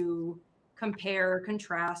lot to compare,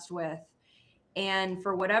 contrast with. And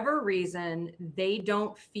for whatever reason, they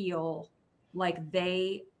don't feel like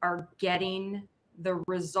they are getting the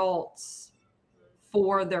results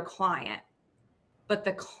for their client. but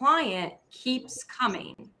the client keeps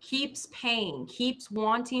coming, keeps paying, keeps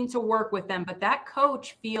wanting to work with them, but that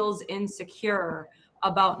coach feels insecure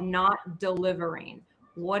about not delivering.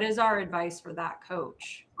 What is our advice for that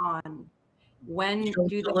coach on when You don't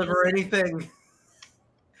do deliver anything.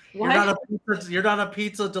 What? You're not a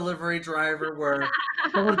pizza delivery driver where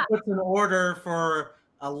someone puts an order for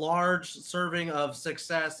a large serving of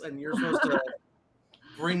success and you're supposed to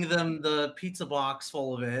bring them the pizza box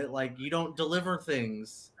full of it. Like, you don't deliver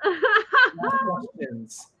things.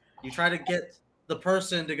 Questions. You try to get the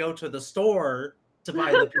person to go to the store to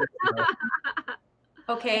buy the pizza.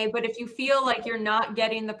 Okay, but if you feel like you're not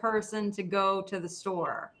getting the person to go to the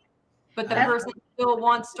store, but the That's- person still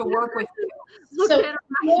wants to work with you. So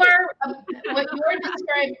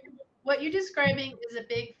what you're describing is a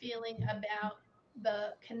big feeling about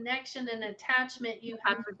the connection and attachment you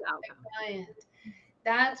have with the client.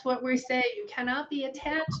 That's what we're saying. You cannot be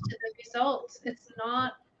attached to the results. It's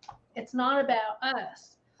not about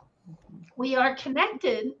us. We are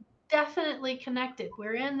connected, definitely connected.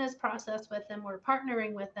 We're in this process with them. We're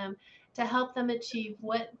partnering with them to help them achieve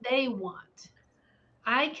what they want.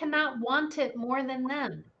 I cannot want it more than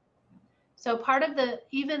them. So part of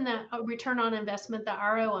even the return on investment, the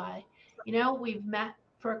ROI, we've met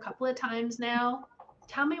for a couple of times now.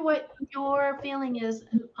 Tell me what your feeling is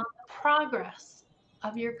on the progress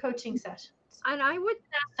of your coaching sessions. And I would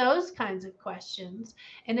ask those kinds of questions.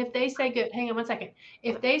 And if they say, good, hang on one second.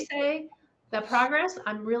 If they say the progress,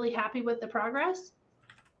 I'm really happy with the progress,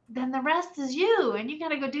 then the rest is you, and you got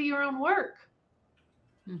to go do your own work.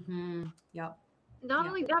 Mm-hmm. Yep. Not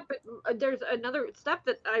only that, but there's another step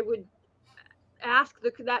that I would ask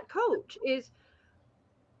that coach is,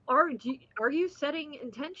 are you setting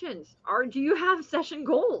intentions? Do you have session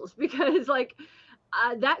goals? Because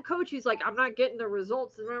that coach is like, I'm not getting the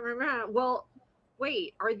results. Well,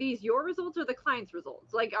 wait, are these your results or the client's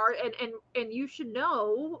results? And you should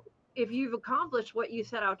know if you've accomplished what you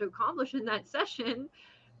set out to accomplish in that session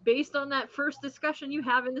based on that first discussion you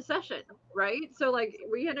have in the session, right? So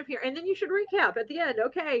we end up here, and then you should recap at the end.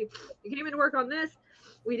 Okay, you came in to work on this.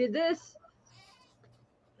 We did this.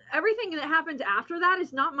 Everything that happens after that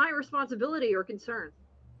is not my responsibility or concern.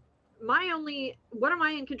 What am I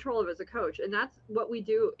in control of as a coach? And that's what we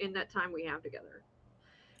do in that time we have together.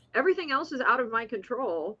 Everything else is out of my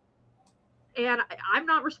control, and I'm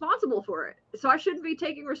not responsible for it. So I shouldn't be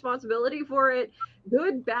taking responsibility for it,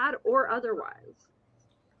 good, bad, or otherwise.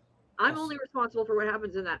 I'm only responsible for what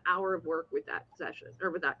happens in that hour of work with that session or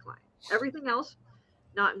with that client. Everything else,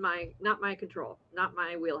 not my control, not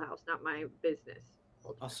my wheelhouse, not my business.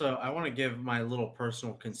 Also, I want to give my little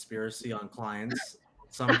personal conspiracy on clients.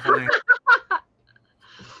 Some clients,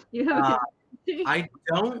 I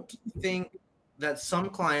don't think that some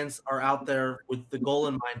clients are out there with the goal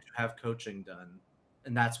in mind to have coaching done,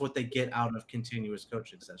 and that's what they get out of continuous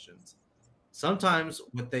coaching sessions. Sometimes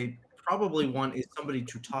what they probably want is somebody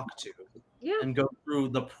to talk to and go through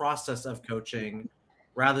the process of coaching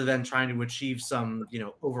rather than trying to achieve some,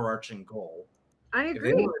 overarching goal. I agree.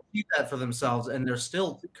 If they want to achieve that for themselves and they're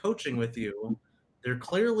still coaching with you, they're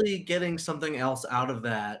clearly getting something else out of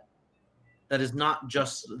that is not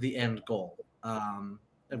just the end goal. And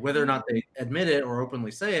whether or not they admit it or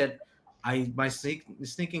openly say it, my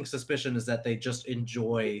sneaking suspicion is that they just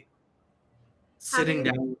enjoy sitting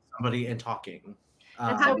down with somebody and talking.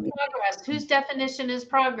 So progress. Whose definition is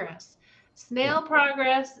progress? Snail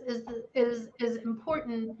progress is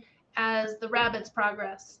important as the rabbit's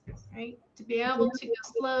progress, right? To be able to go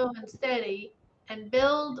slow and steady and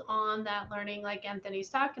build on that learning, like Anthony's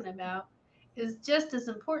talking about, is just as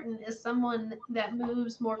important as someone that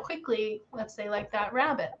moves more quickly, let's say like that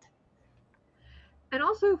rabbit. And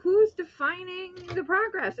also, who's defining the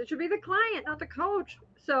progress? It should be the client, not the coach.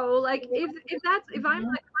 So if I'm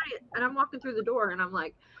the client and I'm walking through the door and I'm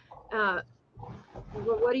like,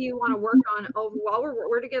 what do you want to work on? Oh, well,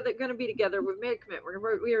 we're together, going to be together. We've made a commitment.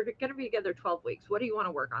 We are going to be together 12 weeks. What do you want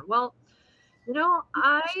to work on? Well,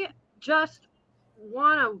 I just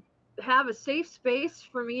want to have a safe space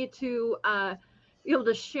for me to be able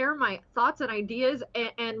to share my thoughts and ideas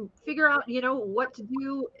and figure out, what to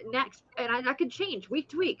do next. And I could change week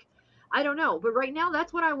to week. I don't know. But right now,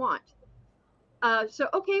 that's what I want. So,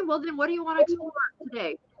 okay, well, then what do you want to explore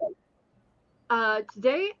today?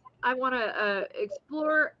 Today, I want to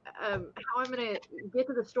explore how I'm going to get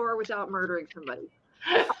to the store without murdering somebody.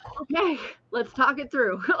 Okay, let's talk it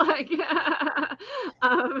through.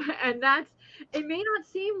 And it may not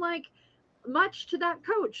seem like much to that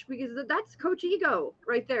coach, because that's coach ego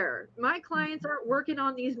right there. My clients aren't working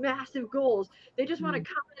on these massive goals. They just want to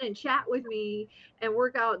come in and chat with me and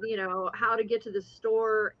work out, how to get to the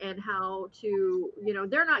store and how to,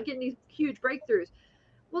 they're not getting these huge breakthroughs.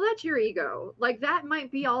 Well, that's your ego. Like, that might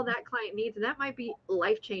be all that client needs, and that might be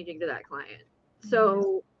life changing to that client.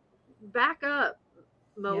 So back up,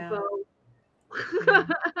 mofo.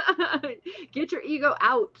 Get your ego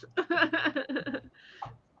out.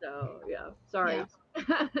 So yeah, sorry.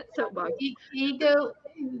 Soapbox. Ego,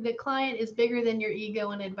 the client is bigger than your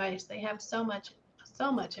ego and advice. They have so much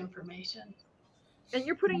information. And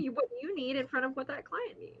you're putting what you need in front of what that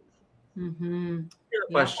client needs. Here's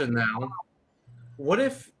a question now. What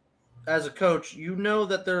if, as a coach, you know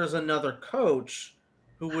that there is another coach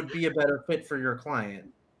who would be a better fit for your client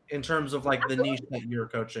in terms of like the niche that you're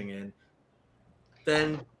coaching in?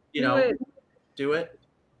 Then, do it.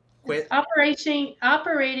 Quit.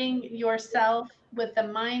 Operating yourself with the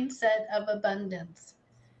mindset of abundance.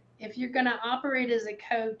 If you're going to operate as a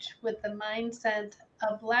coach with the mindset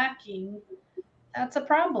of lacking, that's a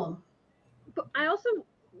problem. But I also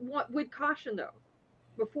would caution, though,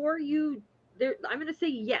 before I'm going to say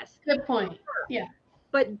yes. Good point. Yeah.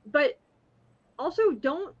 But also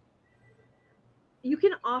you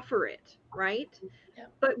can offer it, right? Yeah.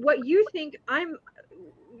 But what you think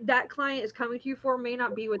that client is coming to you for may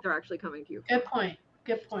not be what they're actually coming to you for.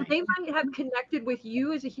 Good point. So they might have connected with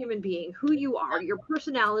you as a human being, who you are, your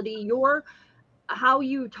personality, how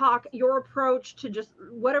you talk, your approach to just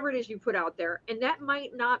whatever it is you put out there. And that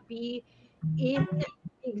might not be in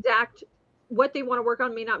exact, what they want to work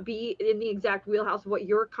on may not be in the exact wheelhouse of what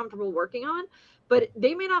you're comfortable working on, but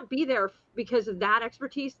they may not be there because of that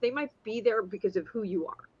expertise. They might be there because of who you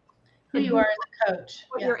are. Who you are as a coach.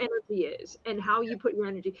 What your energy is and how you put your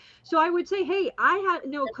energy. So I would say, hey, I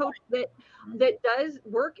know a coach that does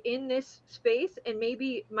work in this space and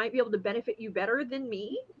maybe might be able to benefit you better than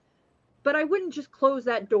me, but I wouldn't just close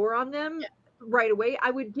that door on them right away.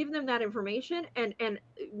 I would give them that information and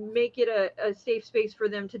make it a safe space for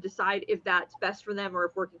them to decide if that's best for them or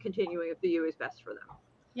if we're continuing if the U is best for them.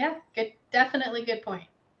 Yeah, good. Definitely good point.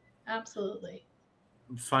 Absolutely.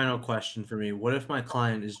 Final question for me. What if my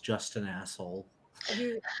client is just an asshole?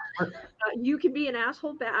 You can be an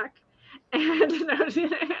asshole back. And I'm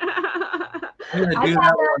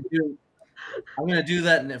going to do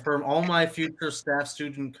that for all my future staff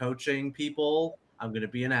student coaching people. I'm going to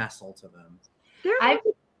be an asshole to them.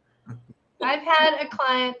 I've had a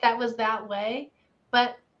client that was that way,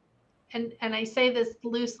 but, and I say this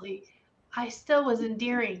loosely, I still was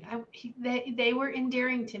endearing. They were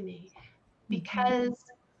endearing to me because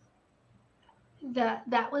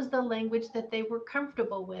that was the language that they were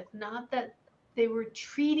comfortable with, not that they were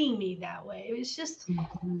treating me that way. It was just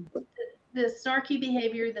the snarky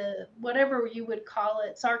behavior, the whatever you would call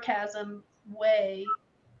it, sarcasm way,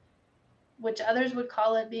 which others would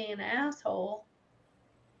call it being an asshole.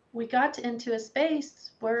 We got into a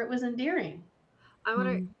space where it was endearing. I want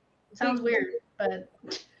to. Sounds weird, but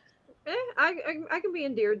I can be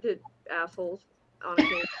endeared to assholes,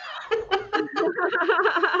 honestly. I'm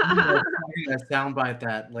going to soundbite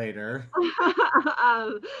that later.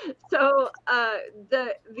 So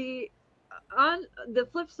on the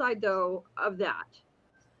flip side, though, of that,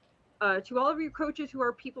 to all of you coaches who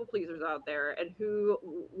are people pleasers out there and who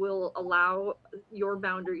will allow your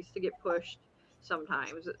boundaries to get pushed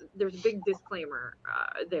sometimes, there's a big disclaimer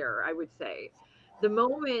there, I would say. The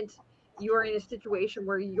moment you are in a situation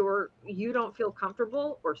where you don't feel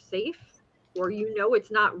comfortable or safe, or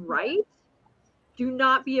it's not right, do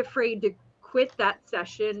not be afraid to quit that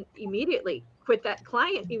session immediately. Quit that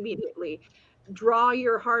client immediately. Draw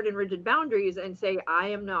your hard and rigid boundaries and say, I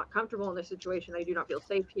am not comfortable in this situation. I do not feel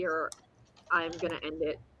safe here. I'm going to end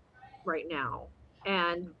it right now.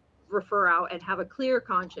 And refer out and have a clear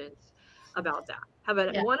conscience about that. Have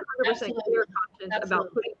a 100% clear conscience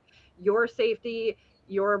about putting your safety,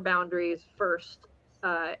 your boundaries first.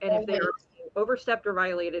 And if they are overstepped or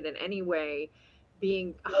violated in any way,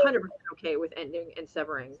 being 100% okay with ending and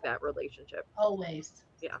severing that relationship. Always.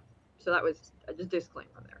 Yeah. So that was a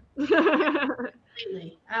disclaimer there.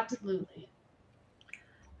 Absolutely.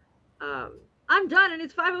 I'm done and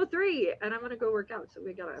it's 5:03 and I'm gonna go work out. So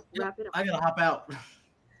we gotta wrap it up. I gotta hop out.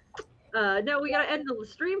 No, we gotta end the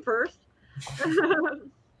stream first.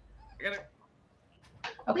 Okay.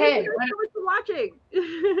 Thank you so much for watching.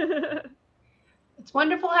 It's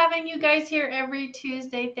wonderful having you guys here every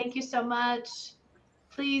Tuesday. Thank you so much.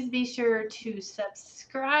 Please be sure to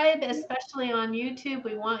subscribe, especially on YouTube.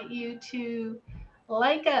 We want you to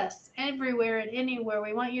like us everywhere and anywhere.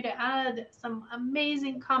 We want you to add some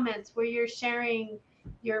amazing comments where you're sharing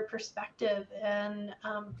your perspective and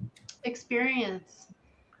experience.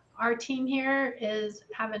 Our team here is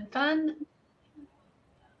having fun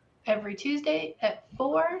every Tuesday at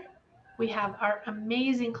 4. We have our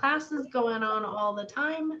amazing classes going on all the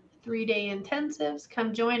time, 3-day intensives.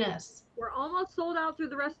 Come join us. We're almost sold out through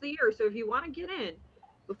the rest of the year. So if you want to get in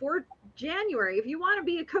before January, if you want to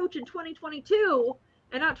be a coach in 2022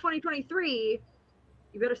 and not 2023,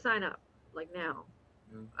 you better sign up like now.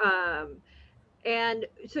 And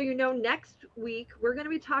so, next week we're going to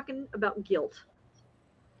be talking about guilt.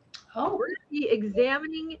 Oh, We're going to be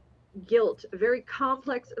examining guilt, a very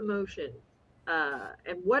complex emotion,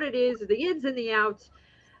 and what it is, the ins and the outs.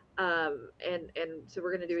 And so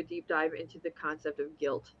we're going to do a deep dive into the concept of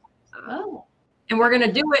guilt. And we're going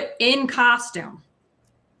to do it in costume.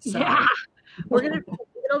 So. Yeah,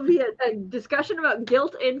 it'll be a discussion about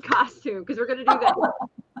guilt in costume, because we're going to do that.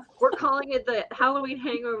 We're calling it the Halloween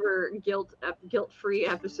Hangover guilt-free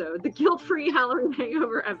episode. The guilt-free Halloween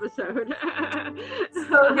Hangover episode.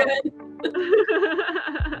 So good.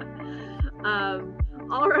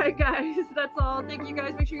 All right, guys, that's all. Thank you,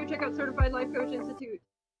 guys. Make sure you check out Certified Life Coach Institute.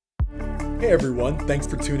 Hey everyone, thanks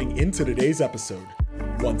for tuning in to today's episode.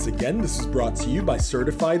 Once again, this is brought to you by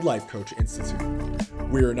Certified Life Coach Institute.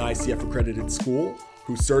 We're an ICF accredited school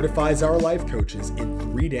who certifies our life coaches in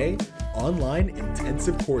 3-day online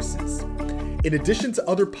intensive courses. In addition to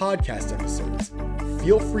other podcast episodes,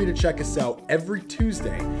 feel free to check us out every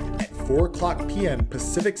Tuesday at 4:00 p.m.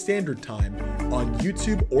 Pacific Standard Time on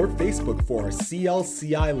YouTube or Facebook for our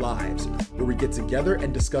CLCI Lives, where we get together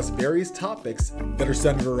and discuss various topics that are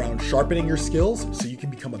centered around sharpening your skills so you can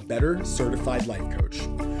become a better certified life coach.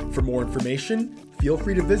 For more information, feel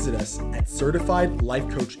free to visit us at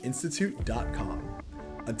CertifiedLifeCoachInstitute.com.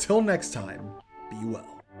 Until next time, be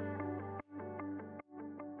well.